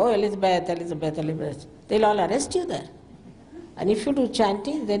say, oh, Elizabeth, Elizabeth, Elizabeth. They'll all arrest you there. And if you do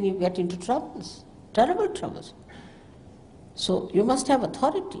chanting, then you get into troubles, terrible troubles. So you must have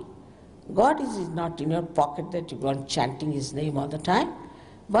authority. God is not in your pocket that you go on chanting his name all the time.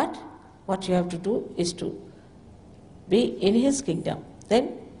 But what you have to do is to be in his kingdom.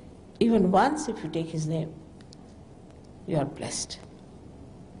 Then, even once if you take his name, you are blessed.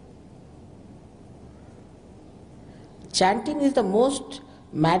 Chanting is the most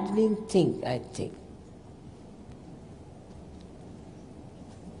maddening thing, I think.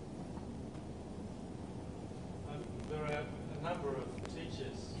 There are a number of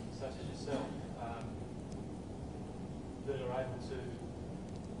teachers, such as yourself, that are able to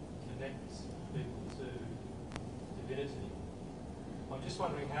connect people to divinity. I'm just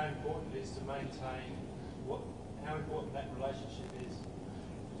wondering how important it is to maintain how important that relationship is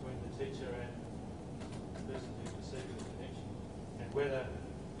between the teacher and the person who's receiving the connection, and whether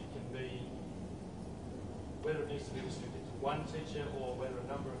it needs to be restricted to one teacher or whether a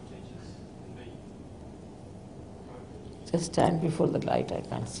number of teachers can be appropriate. Just stand before the light, I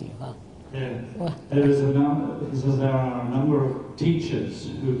can't see you. Huh? Yeah. What? There are a number of teachers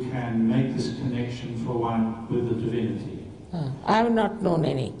who can make this connection for one with the divinity. I have not known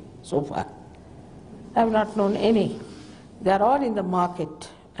any so far. I have not known any. They are all in the market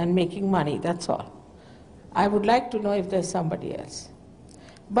and making money, that's all. I would like to know if there's somebody else.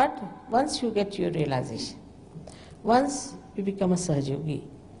 But once you get your realization, once you become a Sahajogi,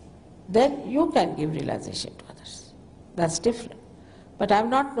 then you can give realization to others. That's different. But I have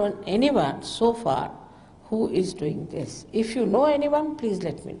not known anyone so far who is doing this. If you know anyone, please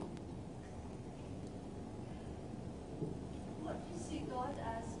let me know. What do you see God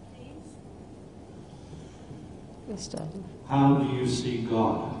as, please? Yes, darling. How do you see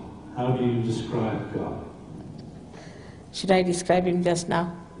God? How do you describe God? Should I describe him just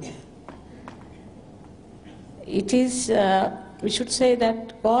now? It is, we should say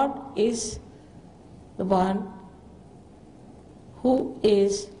that God is the one who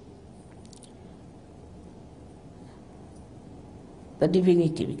is the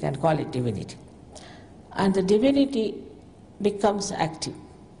divinity, we can call it divinity. And the divinity becomes active.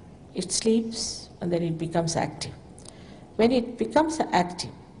 It sleeps and then it becomes active. When it becomes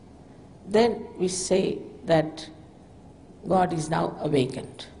active, then we say that God is now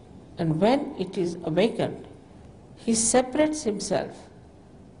awakened. And when it is awakened, he separates himself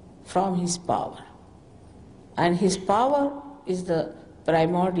from his power. And his power is the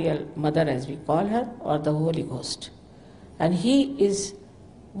primordial mother, as we call her, or the Holy Ghost. And he is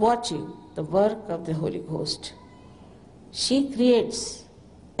watching the work of the Holy Ghost. She creates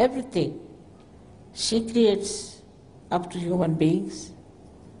everything. She creates up to human beings,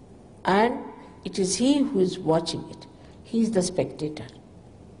 and it is he who is watching it. He is the spectator.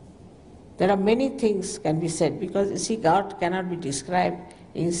 There are many things can be said, because you see, God cannot be described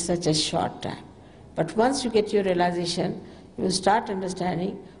in such a short time. But once you get your realization, you will start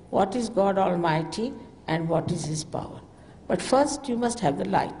understanding what is God Almighty and what is His power. But first you must have the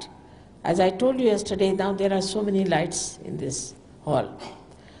light. As I told you yesterday, now there are so many lights in this hall.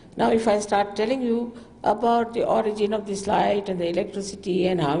 Now if I start telling you about the origin of this light and the electricity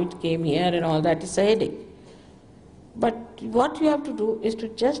and how it came here and all that, it's a headache. But what you have to do is to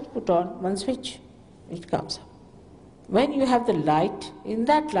just put on one switch, it comes up. When you have the light, in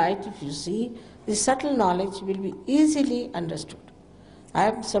that light, if you see, the subtle knowledge will be easily understood. I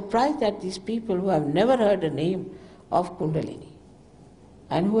am surprised that these people who have never heard the name of Kundalini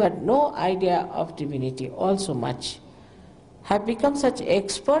and who had no idea of divinity all so much have become such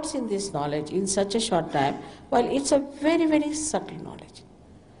experts in this knowledge in such a short time, while it's a very, very subtle knowledge.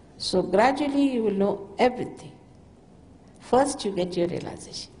 So gradually you will know everything. First you get your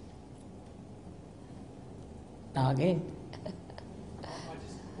realization. Now again. I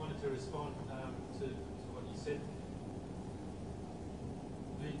just wanted to respond to what you said.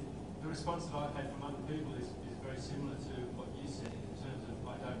 The response that I've had from other people is very similar to what you said, in terms of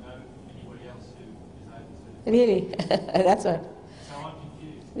I don't know anybody else who is able to. Really? That's what. So I'm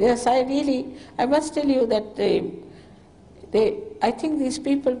confused. Yes, I must tell you that I think these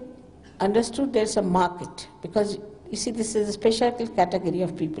people understood there's a market, because you see, this is a special category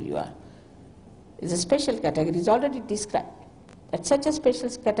of people you are. It's a special category, it's already described. That's such a special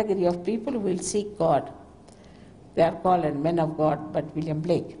category of people who will seek God. They are called men of God, but William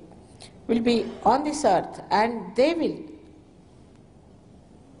Blake will be on this earth and they will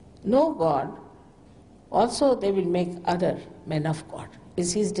know God. Also they will make other men of God,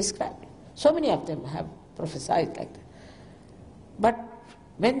 as he is described. So many of them have prophesied like that. But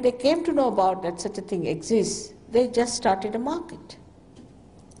when they came to know about that such a thing exists, they just started a market.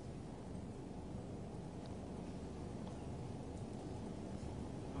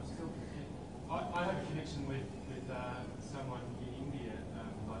 I have a connection with someone in India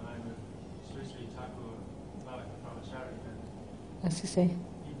by the name of Shri Mataji, What's he say?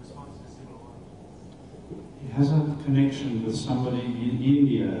 he responds to a similar one. He has a connection with somebody in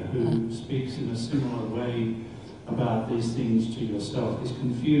India who speaks in a similar way about these things to yourself. He's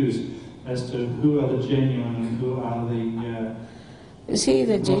confused as to who are the genuine and who are the... You see,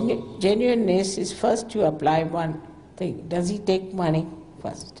 the genuineness is first you apply one thing. Does he take money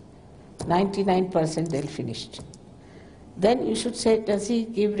first? 99% they'll finish. Then you should say, does he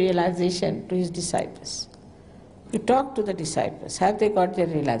give realization to his disciples? You talk to the disciples. Have they got their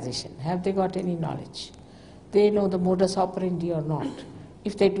realization? Have they got any knowledge? They know the modus operandi or not.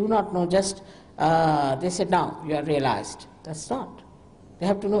 If they do not know, just they say, now you are realized. That's not. They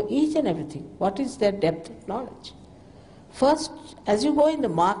have to know each and everything. What is their depth of knowledge? First, as you go in the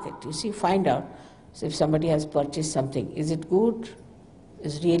market, you see, find out if somebody has purchased something. Is it good?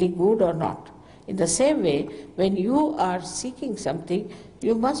 Is really good or not? In the same way, when you are seeking something,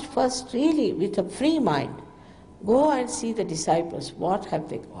 you must first really, with a free mind, go and see the disciples. What have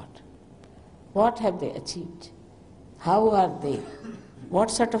they got? What have they achieved? How are they?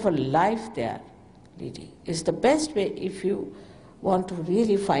 What sort of a life they are leading? Is the best way, if you want to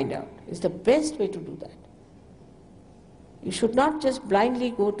really find out, is the best way to do that. You should not just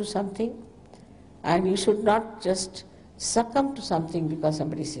blindly go to something, and you should not just succumb to something because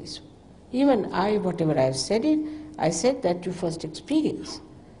somebody says so. Even I, whatever I have said it, I said that you first experience.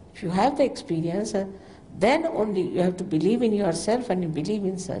 If you have the experience, then only you have to believe in yourself and you believe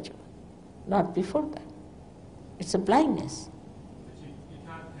in such, not before that. It's a blindness. But you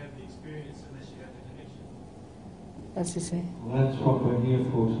can't have the experience unless you have the connection. As you say. Well, that's what we're here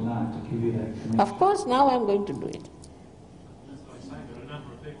for tonight, to give you that connection. Of course, now I'm going to do it. That's what I'm saying. There are a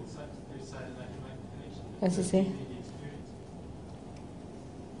number of people who say that they can make the connection. As you say. You need the experience.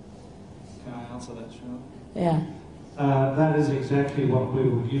 Can I answer that, Shri? Yeah. That is exactly what we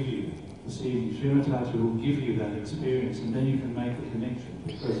will give you this evening. Shri Mataji will give you that experience, and then you can make the connection,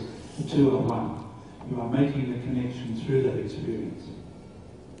 because the two are one. You are making the connection through that experience.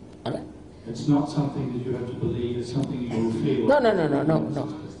 All right. It's not something that you have to believe, it's something you will feel. No,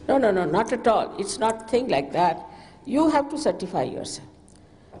 not at all. It's not thing like that. You have to certify yourself.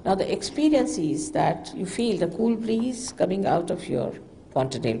 Now the experience is that you feel the cool breeze coming out of your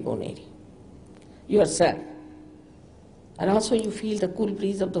fontanelle bone area. Yourself. And also you feel the cool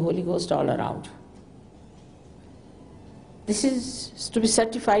breeze of the Holy Ghost all around you. This is to be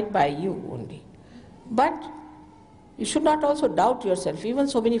certified by you only. But you should not also doubt yourself. Even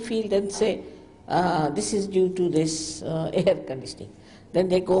so many feel and say, this is due to this air conditioning. Then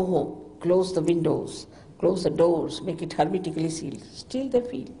they go home, close the windows, close the doors, make it hermetically sealed. Still they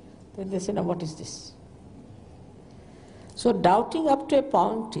feel. Then they say, now what is this? So doubting up to a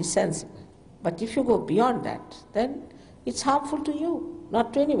point is sensible. But if you go beyond that, then it's harmful to you,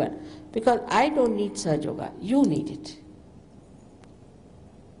 not to anyone. Because I don't need Sahaja Yoga, you need it.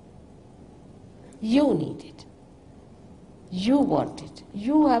 You need it. You want it.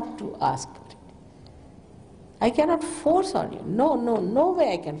 You have to ask for it. I cannot force on you. No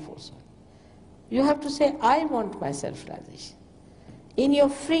way I can force on you. You have to say, I want my self-realization. In your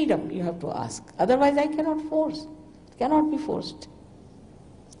freedom, you have to ask. Otherwise, I cannot force. It cannot be forced.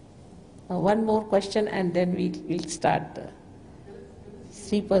 Now, one more question and then we'll start the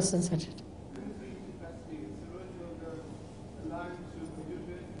 3 persons at it.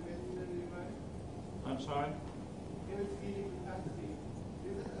 I'm sorry?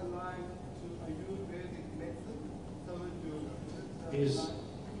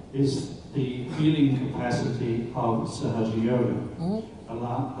 Is the healing capacity of Sahaja Yoga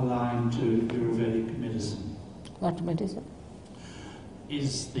aligned to Ayurvedic medicine? What medicine?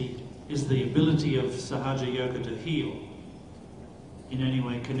 Is the ability of Sahaja Yoga to heal in any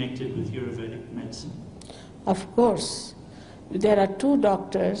way connected with Ayurvedic medicine? Of course. There are 2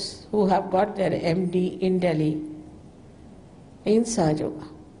 doctors who have got their MD in Delhi in Sahaja Yoga.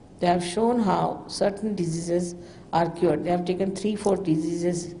 They have shown how certain diseases are cured. They have taken 3-4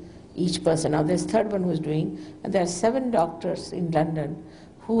 diseases each person. Now there's 3rd one who is doing, and there are 7 doctors in London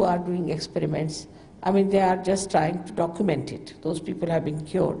who are doing experiments. I mean, they are just trying to document it. Those people have been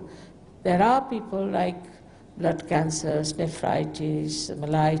cured. There are people like blood cancers, nephritis,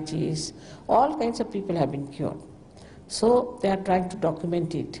 myelitis, all kinds of people have been cured. So they are trying to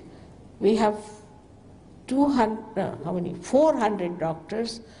document it. We have 400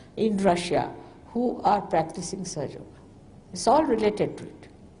 doctors in Russia who are practicing Sahaja Yoga. It's all related to it.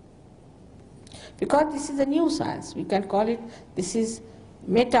 Because this is a new science, we can call it, this is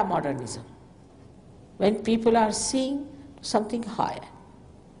meta-modernism. When people are seeing something higher,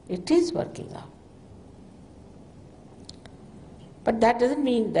 it is working out. But that doesn't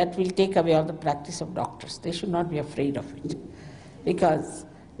mean that we'll take away all the practice of doctors. They should not be afraid of it. Because,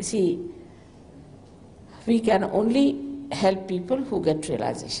 you see, we can only help people who get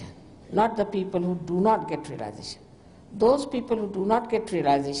realization, not the people who do not get realization. Those people who do not get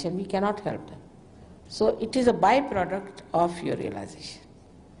realization, we cannot help them. So it is a byproduct of your realization.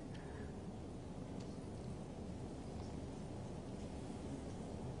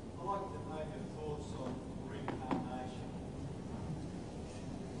 I'd like to know your thoughts on reincarnation.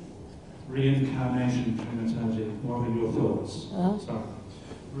 Reincarnation, Shri Mataji, what are your thoughts? Sorry.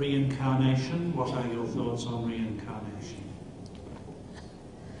 Reincarnation, what are your thoughts on reincarnation?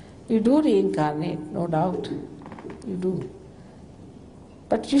 You do reincarnate, no doubt. You do.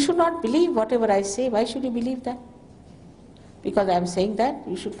 But you should not believe whatever I say. Why should you believe that? Because I am saying that,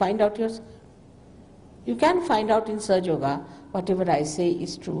 you should find out yourself. You can find out in Sahaja Yoga whatever I say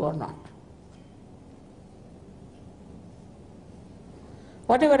is true or not.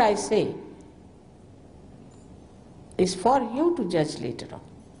 Whatever I say is for you to judge later on.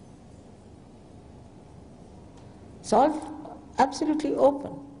 It's all absolutely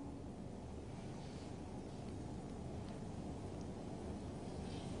open.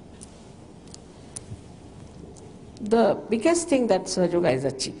 The biggest thing that Sahaja Yoga has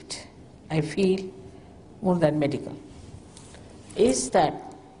achieved, I feel, more than medical, is that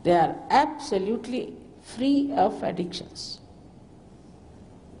they are absolutely free of addictions.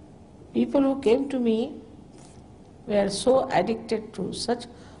 People who came to me were so addicted to such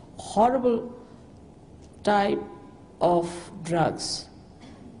horrible type of drugs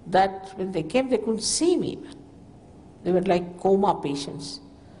that when they came they couldn't see me. They were like coma patients,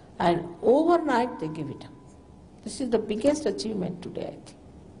 and overnight they give it up. This is the biggest achievement today, I think.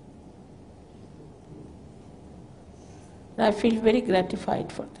 And I feel very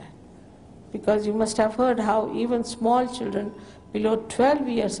gratified for that. Because you must have heard how even small children below 12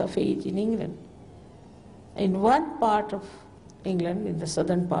 years of age in England, in one part of England, in the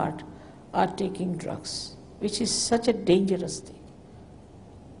southern part, are taking drugs, which is such a dangerous thing.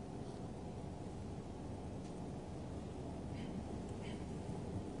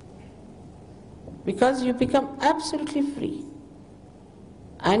 Because you become absolutely free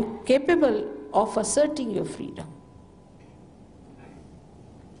and capable of asserting your freedom.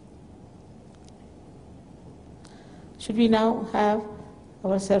 Should we now have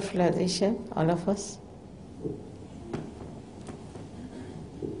our self-realization, all of us?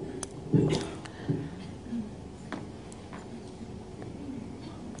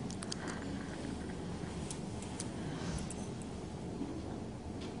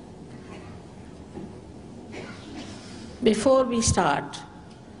 Before we start,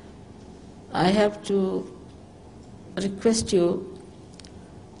 I have to request you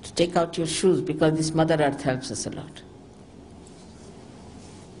to take out your shoes because this Mother Earth helps us a lot.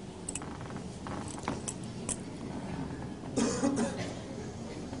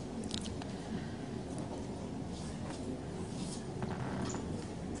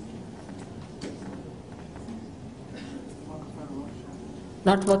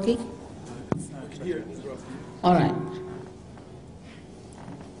 Not working? All right.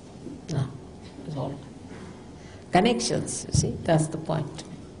 No, it's all connections, you see, that's the point.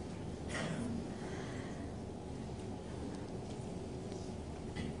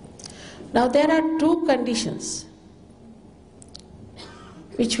 Now there are two conditions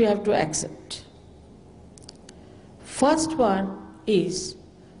which we have to accept. First one is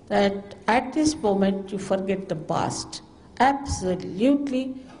that at this moment you forget the past.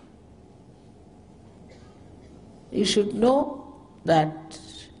 Absolutely, you should know that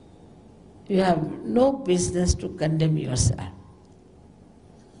you have no business to condemn yourself.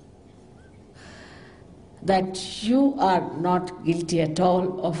 That you are not guilty at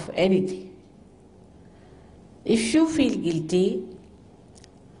all of anything. If you feel guilty,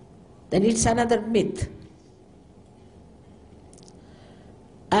 then it's another myth.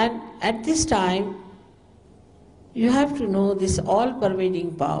 And at this time, you have to know this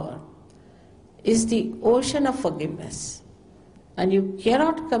all-pervading power is the ocean of forgiveness. And you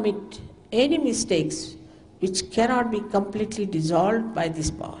cannot commit any mistakes which cannot be completely dissolved by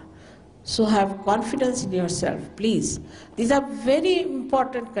this power. So have confidence in yourself, please. These are very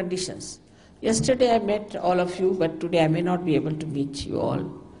important conditions. Yesterday I met all of you, but today I may not be able to meet you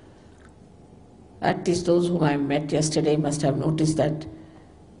all. At least those whom I met yesterday must have noticed that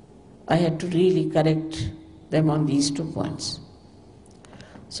I had to really correct them on these 2 points.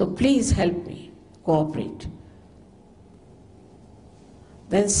 So please help me, cooperate.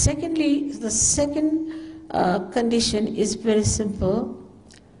 Then secondly, the second condition is very simple,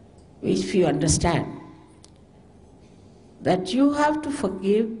 if you understand, that you have to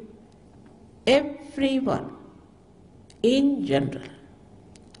forgive everyone in general.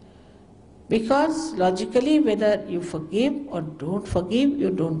 Because logically, whether you forgive or don't forgive, you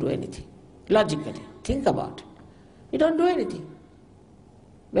don't do anything. Logically, think about it. We don't do anything.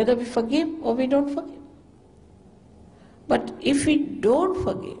 Whether we forgive or we don't forgive. But if we don't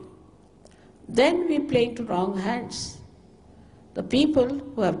forgive, then we play into wrong hands. The people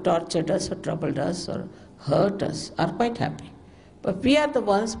who have tortured us or troubled us or hurt us are quite happy. But we are the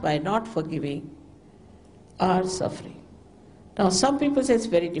ones, by not forgiving, are suffering. Now some people say it's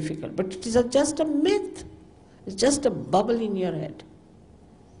very difficult, but it is just a myth. It's just a bubble in your head.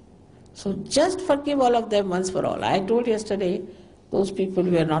 So just forgive all of them once for all. I told yesterday, those people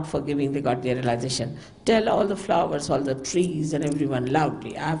who are not forgiving, they got their realization. Tell all the flowers, all the trees and everyone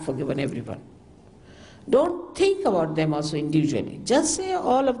loudly, I have forgiven everyone. Don't think about them also individually. Just say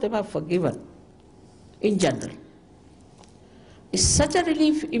all of them are forgiven in general. It's such a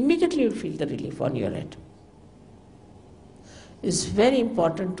relief, immediately you feel the relief on your head. It's very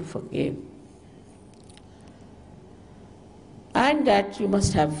important to forgive. And that you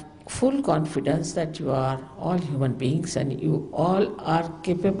must have full confidence that you are all human beings and you all are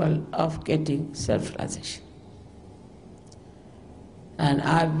capable of getting self-realization. And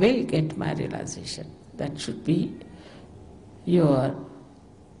I will get my realization. That should be your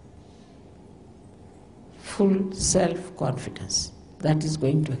full self-confidence. That is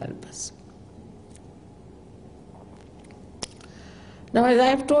going to help us. Now, as I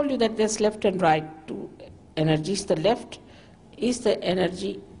have told you that there's left and right two energies. The left is the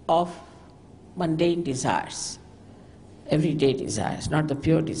energy of mundane desires, everyday desires, not the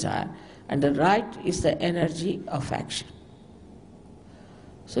pure desire. And the right is the energy of action.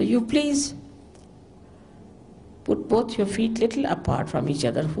 So you please put both your feet little apart from each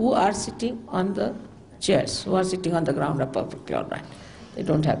other. Who are sitting on the chairs, who are sitting on the ground are perfectly all right. They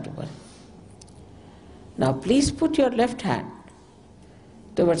don't have to worry. Now please put your left hand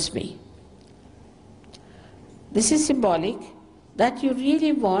towards me. This is symbolic that you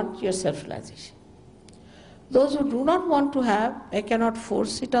really want your self-realization. Those who do not want to have, I cannot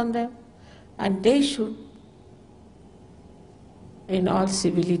force it on them, and they should, in all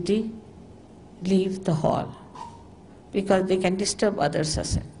civility, leave the hall, because they can disturb others'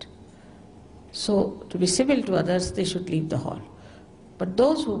 assent. So, to be civil to others, they should leave the hall. But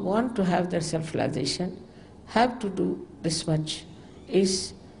those who want to have their self-realization have to do this much,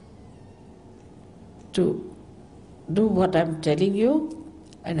 is to do what I'm telling you,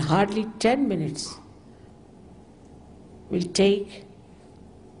 and hardly 10 minutes will take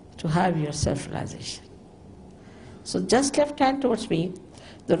to have your self-realization. So just left hand towards me,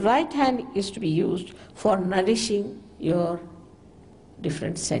 the right hand is to be used for nourishing your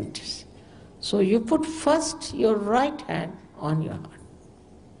different centers. So you put first your right hand on your heart.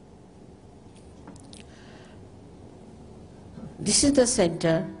 This is the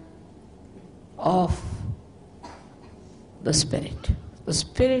center of the Spirit. The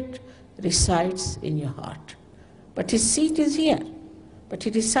Spirit resides in your heart. But His seat is here, but He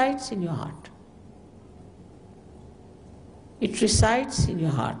resides in your heart. It resides in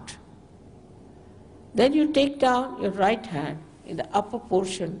your heart. Then you take down your right hand in the upper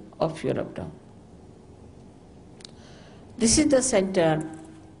portion of your abdomen. This is the center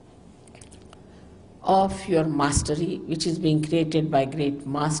of your mastery, which is being created by great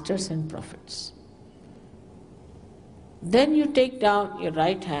masters and prophets. Then you take down your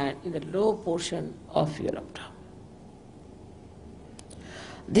right hand in the lower portion of your abdomen.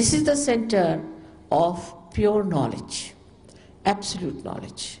 This is the center of pure knowledge, absolute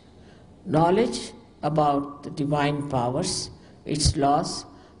knowledge. Knowledge about the divine powers, its laws,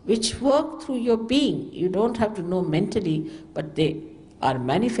 which work through your being. You don't have to know mentally, but they are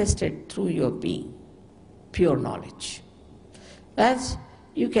manifested through your being. Pure knowledge. As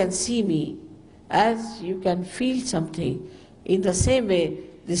you can see me, as you can feel something, in the same way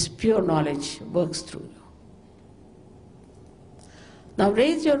this pure knowledge works through you. Now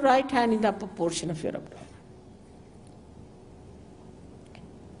raise your right hand in the upper portion of your abdomen.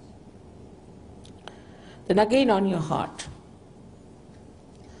 Then again on your heart.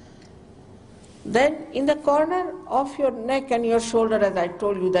 Then in the corner of your neck and your shoulder, as I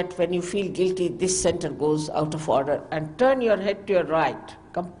told you that when you feel guilty, this center goes out of order, and turn your head to your right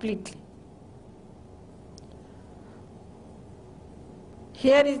completely.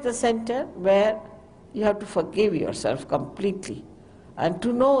 Here is the center where you have to forgive yourself completely and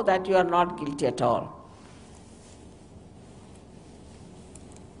to know that you are not guilty at all.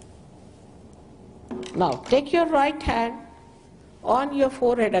 Now take your right hand on your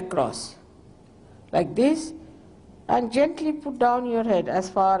forehead across, like this, and gently put down your head as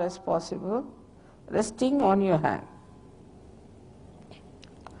far as possible, resting on your hand.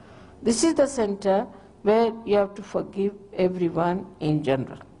 This is the center where you have to forgive everyone in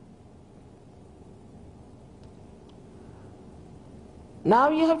general. Now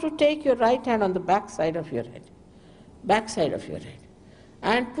you have to take your right hand on the back side of your head,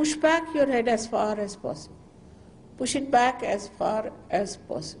 and push back your head as far as possible. Push it back as far as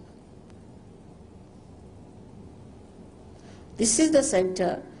possible. This is the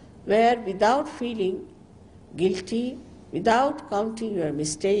center where, without feeling guilty, without counting your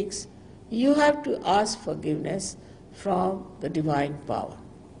mistakes, you have to ask forgiveness from the divine power.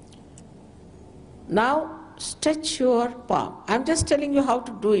 Now stretch your palm. I'm just telling you how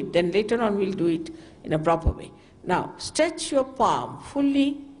to do it, then later on we'll do it in a proper way. Now stretch your palm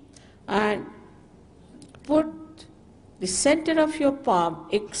fully and put the center of your palm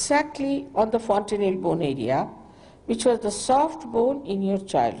exactly on the fontanelle bone area, which was the soft bone in your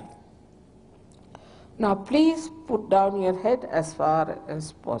childhood. Now please put down your head as far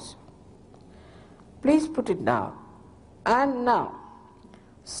as possible. Please put it down. And now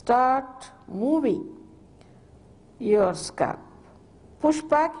start moving your scalp. Push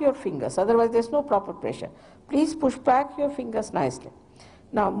back your fingers, otherwise there's no proper pressure. Please push back your fingers nicely.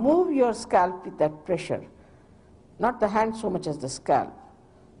 Now move your scalp with that pressure, not the hand so much as the scalp,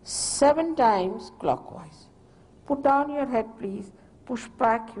 7 times clockwise. Put down your head, please. Push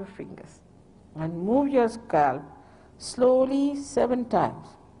back your fingers and move your scalp slowly 7 times.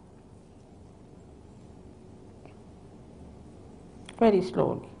 Very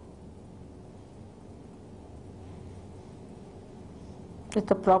slowly, with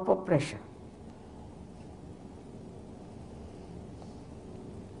the proper pressure.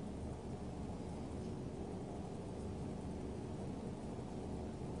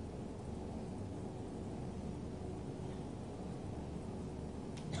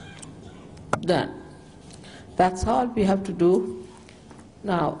 Done. That's all we have to do.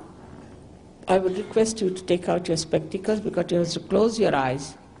 Now, I would request you to take out your spectacles because you have to close your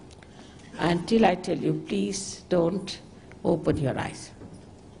eyes until I tell you, please don't open your eyes.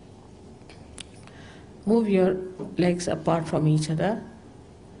 Move your legs apart from each other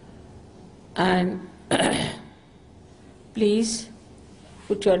and please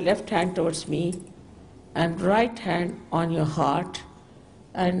put your left hand towards me and right hand on your heart.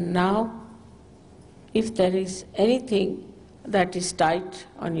 And now, if there is anything that is tight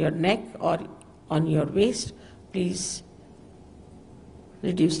on your neck or on your waist, please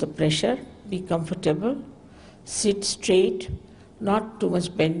reduce the pressure, be comfortable, sit straight, not too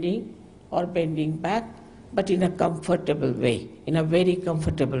much bending or bending back, but in a comfortable way, in a very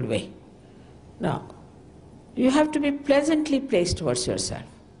comfortable way. Now, you have to be pleasantly placed towards yourself.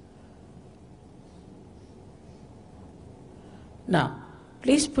 Now,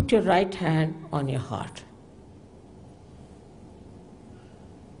 please put your right hand on your heart.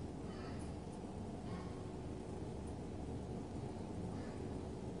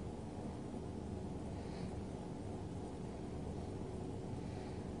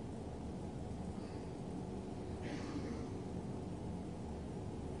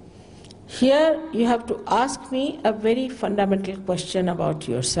 Here you have to ask me a very fundamental question about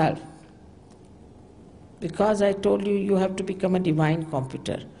yourself. Because I told you, you have to become a divine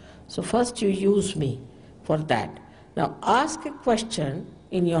computer. So first you use me for that. Now ask a question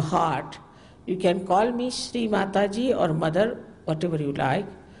in your heart. You can call me Shri Mataji or Mother, whatever you like.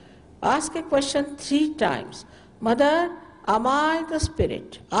 Ask a question 3 times. Mother, am I the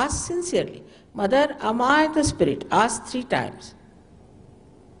Spirit? Ask sincerely. Mother, am I the Spirit? Ask 3 times.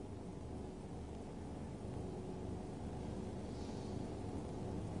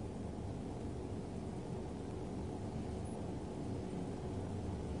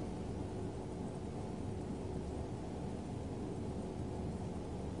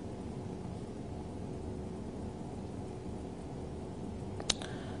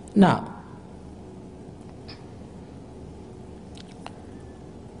 Now,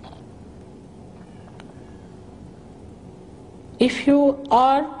 if you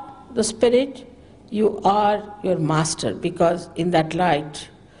are the Spirit, you are your master, because in that light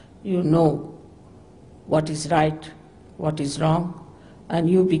you know what is right, what is wrong, and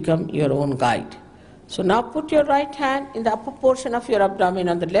you become your own guide. So now put your right hand in the upper portion of your abdomen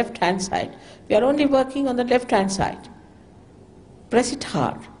on the left hand side. We are only working on the left hand side. Press it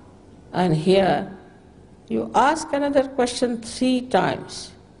hard. And here you ask another question 3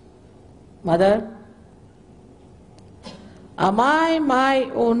 times. Mother, am I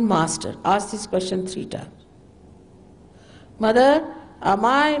my own master? Ask this question 3 times. Mother, am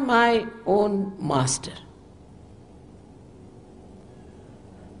I my own master?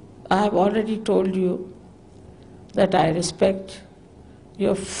 I have already told you that I respect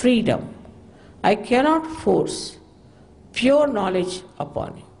your freedom. I cannot force pure knowledge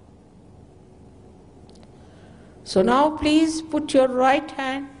upon you. So now please put your right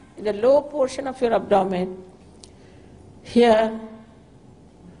hand in the lower portion of your abdomen. Here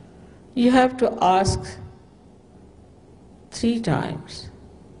you have to ask 3 times,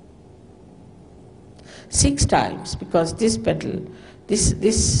 6 times, because this petal,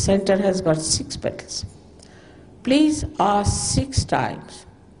 this center has got 6 petals. Please ask 6 times.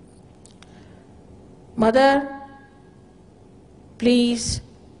 Mother, please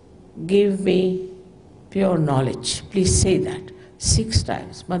give me pure knowledge. Please say that 6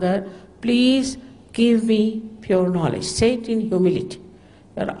 times. Mother, please give me pure knowledge. Say it in humility.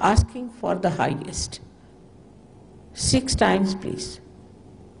 You are asking for the highest. 6 times, please.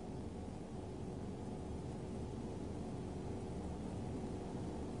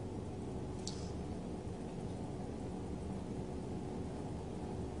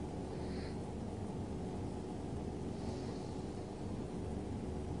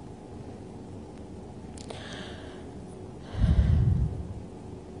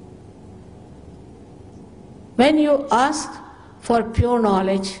 When you ask for pure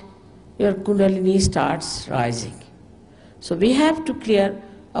knowledge, your Kundalini starts rising. So we have to clear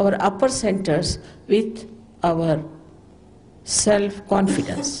our upper centers with our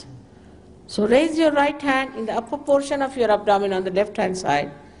self-confidence. So raise your right hand in the upper portion of your abdomen on the left hand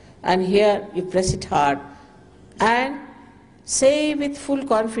side, and here you press it hard and say with full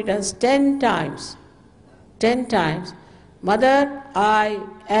confidence 10 times. 10 times. Mother, I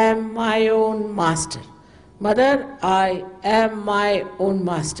am my own master. Mother, I am my own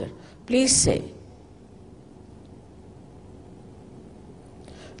master. Please say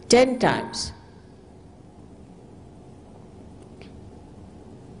 10 times.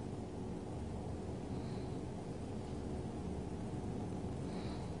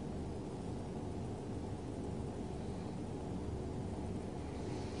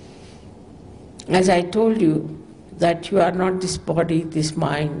 As I told you that you are not this body, this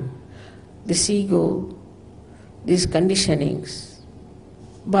mind, this ego, these conditionings,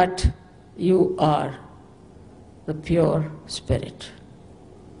 but you are the pure spirit.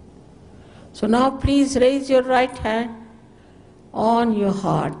 So now please raise your right hand on your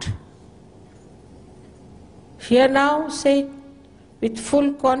heart. Here now say with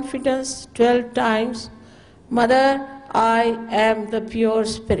full confidence 12 times, Mother, I am the pure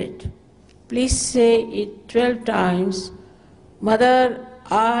spirit. Please say it 12 times, Mother,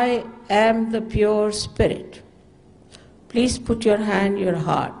 I am the pure spirit. Please put your hand on your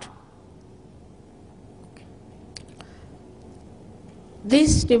heart.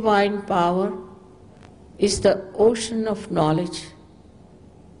 This divine power is the ocean of knowledge,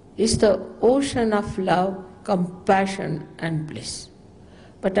 is the ocean of love, compassion and bliss.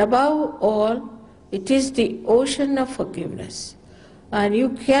 But above all, it is the ocean of forgiveness. And you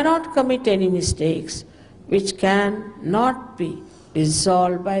cannot commit any mistakes which can not be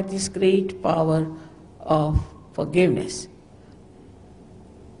dissolved by this great power of forgiveness.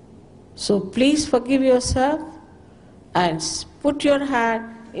 So please forgive yourself and put your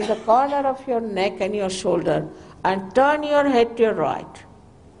hand in the corner of your neck and your shoulder and turn your head to your right.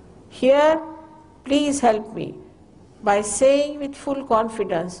 Here, please help me by saying with full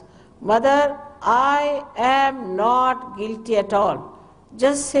confidence, Mother, I am not guilty at all.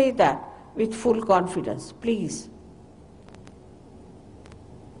 Just say that with full confidence, please.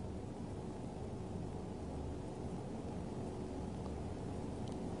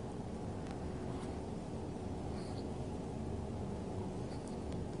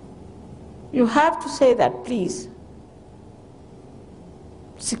 You have to say that, please.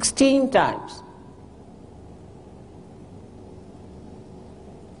 16 times.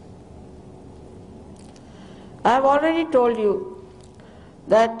 I have already told you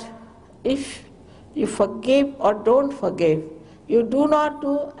that if you forgive or don't forgive, you do not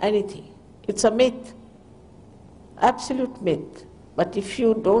do anything. It's a myth, absolute myth. But if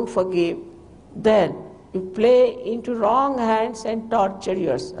you don't forgive, then you play into wrong hands and torture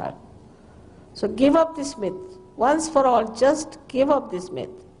yourself. So give up this myth. Once for all, just give up this myth.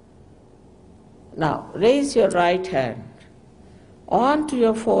 Now, raise your right hand onto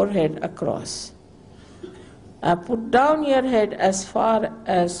your forehead across. And put down your head as far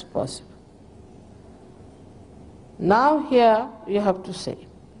as possible. Now here you have to say,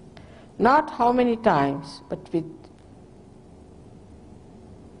 not how many times, but with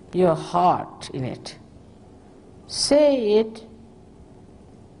your heart in it. Say it,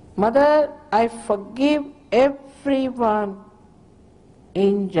 Mother, I forgive everyone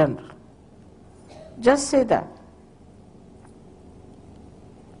in general. Just say that.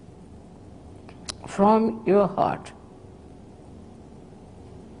 From your heart.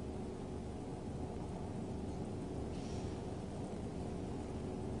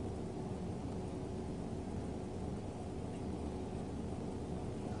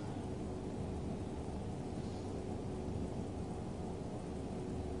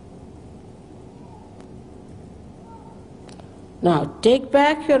 Now take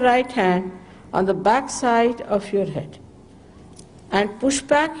back your right hand on the back side of your head and push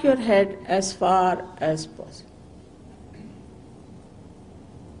back your head as far as possible.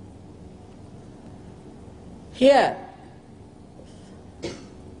 Here,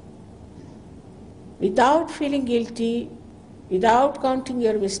 without feeling guilty, without counting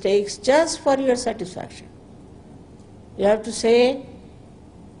your mistakes, just for your satisfaction, you have to say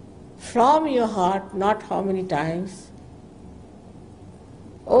from your heart, not how many times,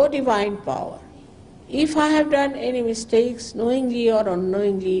 O divine power, if I have done any mistakes, knowingly or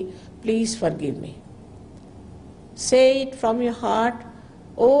unknowingly, please forgive me. Say it from your heart,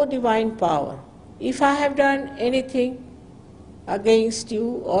 O divine power, if I have done anything against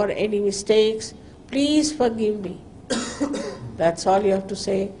you or any mistakes, please forgive me. That's all you have to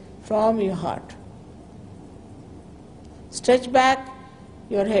say from your heart. Stretch back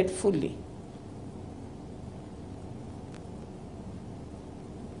your head fully.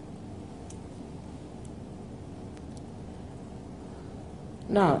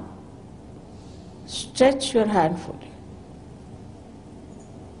 Now, stretch your hand fully.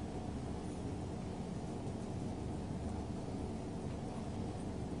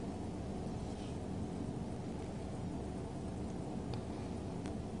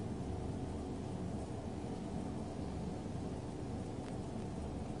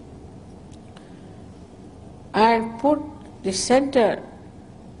 And put the center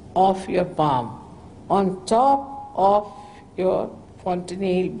of your palm on top of your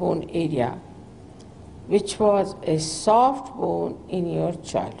fontanelle bone area, which was a soft bone in your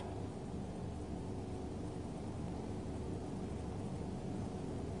childhood.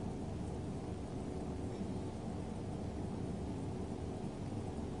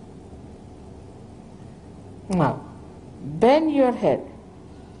 Now, bend your head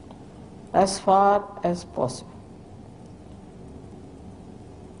as far as possible.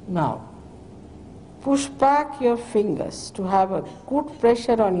 Now, push back your fingers to have a good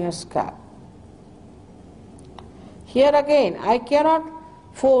pressure on your scalp. Here again, I cannot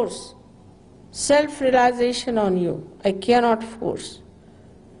force self-realization on you. I cannot force.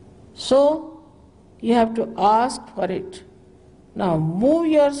 So, you have to ask for it. Now, move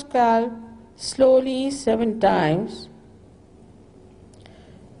your scalp slowly 7 times,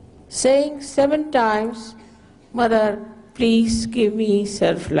 saying 7 times, Mother, please give me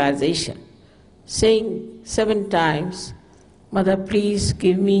self-realization. Saying 7 times, Mother, please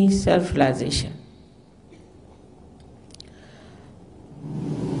give me self-realization.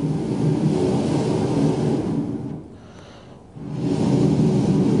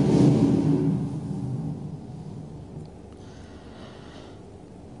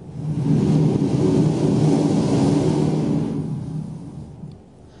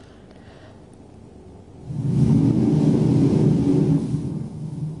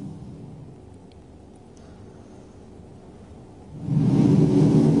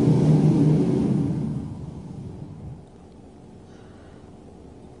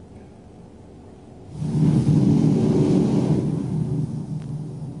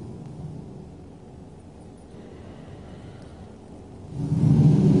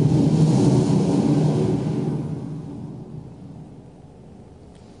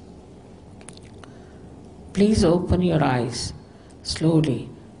 Please open your eyes slowly.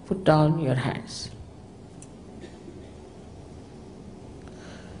 Put down your hands.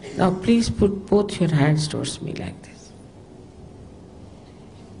 Now please put both your hands towards me like this.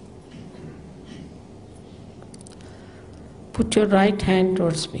 Put your right hand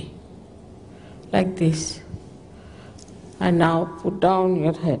towards me like this. And now put down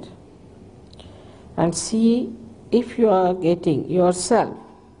your head and see if you are getting yourself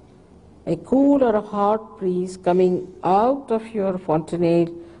a cool or a hot breeze coming out of your fontanelle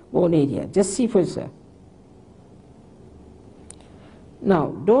bone area. Just see for yourself. Now,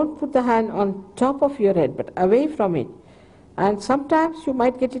 don't put the hand on top of your head, but away from it. And sometimes you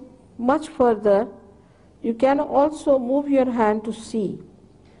might get it much further. You can also move your hand to see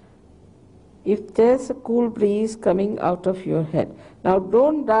if there's a cool breeze coming out of your head. Now,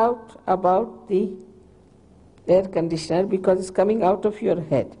 don't doubt about the air conditioner because it's coming out of your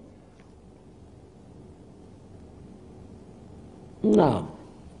head. Now,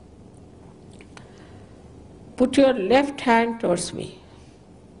 put your left hand towards me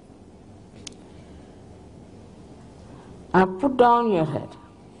and put down your head.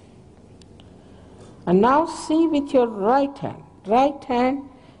 And now see with your right hand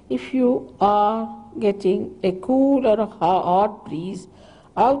if you are getting a cool or a hot breeze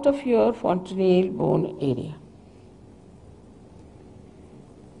out of your fontanelle bone area.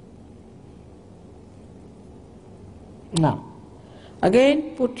 Now,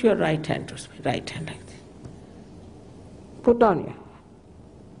 again put your right hand towards me, right hand like this. Put down your,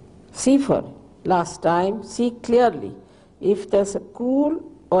 see for last time, see clearly if there's a cool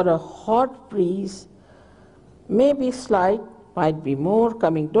or a hot breeze, maybe slight, might be more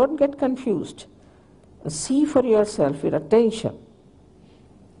coming. Don't get confused. See for yourself, your attention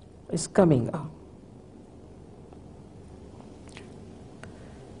is coming out.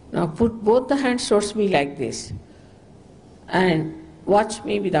 Now put both the hands towards me like this and watch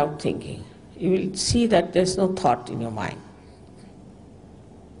me without thinking. You will see that there's no thought in your mind.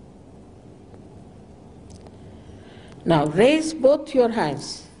 Now raise both your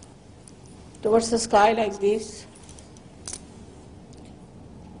hands towards the sky like this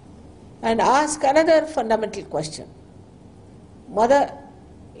and ask another fundamental question. Mother,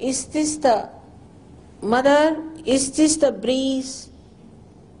 is this the breeze,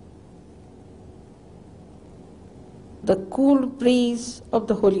 the cool breeze of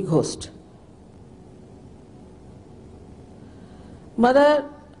the Holy Ghost? Mother,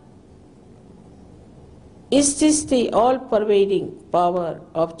 is this the all-pervading power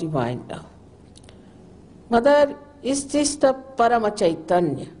of divine love? Mother, is this the Parama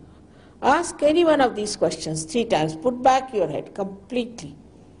Chaitanya? Ask any one of these questions 3 times. Put back your head completely.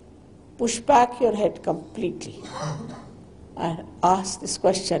 Push back your head completely. And ask this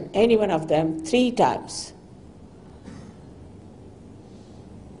question, any one of them, 3 times.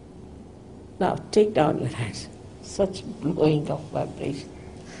 Now take down your hands. Such blowing of vibration.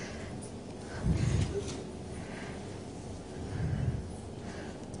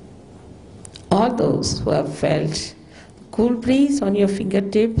 All those who have felt the cool breeze on your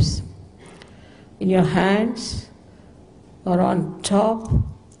fingertips, in your hands, or on top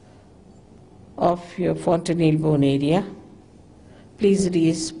of your fontanelle bone area, Please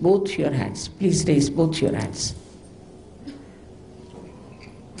raise both your hands. Please raise both your hands.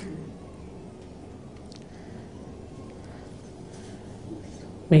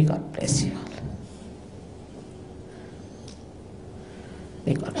 May God bless you all.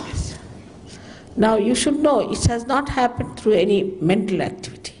 May God bless you. Now you should know it has not happened through any mental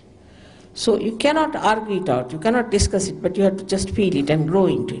activity. So you cannot argue it out, you cannot discuss it, but you have to just feel it and grow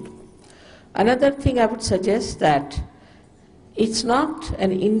into it. Another thing I would suggest that it's not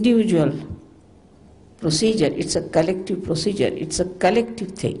an individual procedure, it's a collective procedure, it's a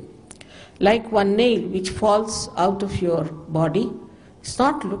collective thing. Like one nail which falls out of your body, it's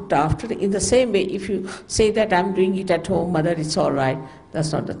not looked after. In the same way, if you say that I'm doing it at home, mother, it's all right,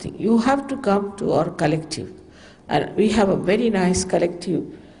 that's not the thing. You have to come to our collective. And we have a very nice collective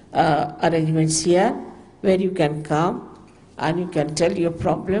arrangements here where you can come and you can tell your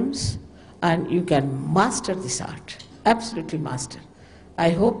problems and you can master this art. Absolutely master. I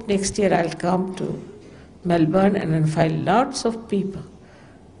hope next year I'll come to Melbourne and then find lots of people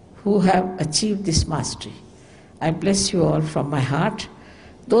who have achieved this mastery. I bless you all from my heart.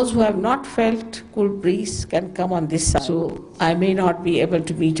 Those who have not felt cool breeze can come on this side. So I may not be able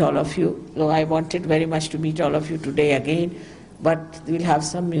to meet all of you, though I wanted very much to meet all of you today again, but we'll have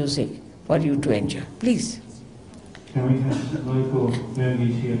some music for you to enjoy. Please. Can we have local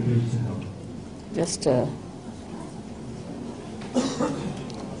Burmese here please to help? Just,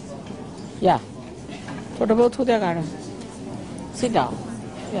 yeah. What about who they are? Sit down.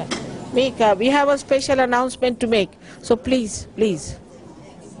 Yeah. We have a special announcement to make. So please, please.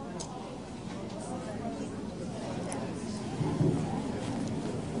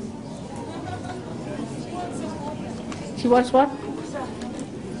 She wants what?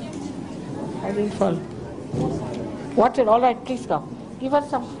 I didn't follow. Water, all right, please come. Give us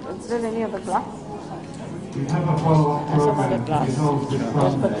some. Is there any other glass? We have a follow-up Some other program. glass.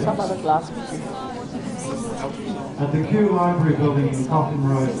 Yes, but some other glass. At the Kew Library building in Coffin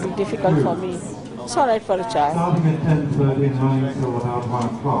Road. It's difficult for me. It's all right for a child. Starting at 10:30 and running until about 1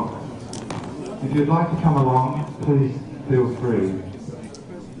 o'clock. If you'd like to come along, please feel free.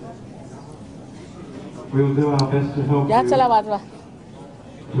 We will do our best to help Yeah, chala you baat wa.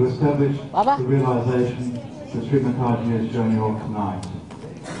 to establish Baba. the realization that Shri Mataji has shown you all tonight.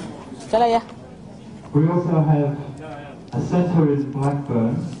 Chala yeah. We also have a centre in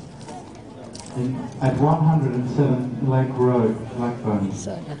Blackburn, at 107 Lake Road, Blackburn.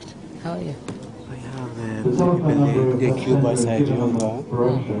 So, doctor, how are you? The telephone number of they the queue by centre is side given on the yoga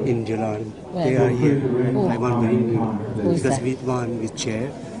brochure. in Jalan. Where? They are Feel free here. to ring I want on very any time, Who please. is because that? with one with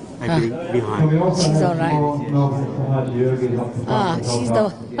chair, I Ah. bring Can we behind. also She's have all right. more Melbourne Sahaja yogis up the front Ah, to help she's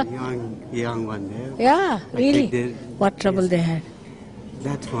out? the Young one there. yeah, I really. take the- What trouble they had?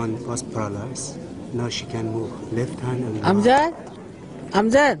 That one was paralyzed. Now she can move left hand and Amjad?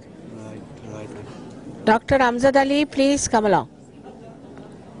 Amjad? right. Dr. Amjad Ali, please come along.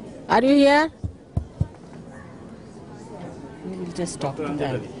 Are you here? We will just talk to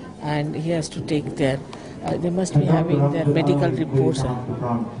them. And he has to take their, they must be having their medical reports.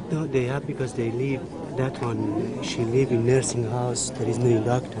 No, they have because they live. That one, she live in nursing house. There is no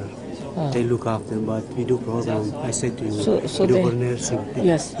doctor. They look after, but we do program. I said to you, So we do they- for nursing.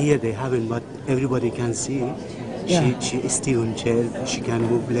 Yes. Here they haven't, but everybody can see. Yeah. She is still in chair. She can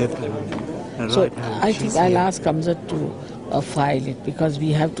move left and So right hand. I She's think I'll here. ask Amjad to file it because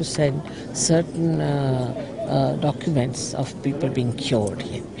we have to send certain documents of people being cured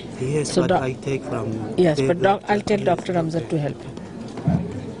here. Yes, So but doc- I take from. Yes, their but blood. I'll tell Dr. Amjad to help you.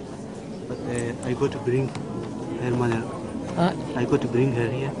 But I go to bring her mother. I go to bring her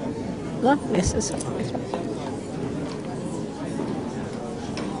here. Not necessarily.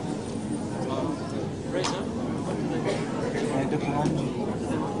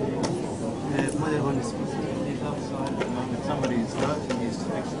 Mother one is Somebody is hurt and he's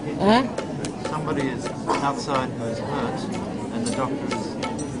fixing Huh? Somebody is outside who is hurt and the doctor is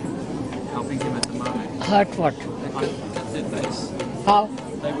helping him at the moment. Hurt what? At their face. How?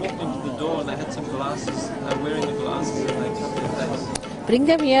 They walked into the door and they had some glasses. They were wearing the glasses and they cut their face. Bring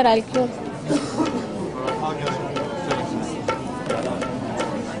them here, I'll cure. All right, I'll go.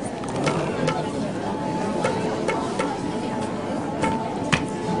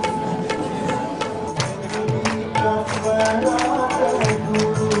 Just when I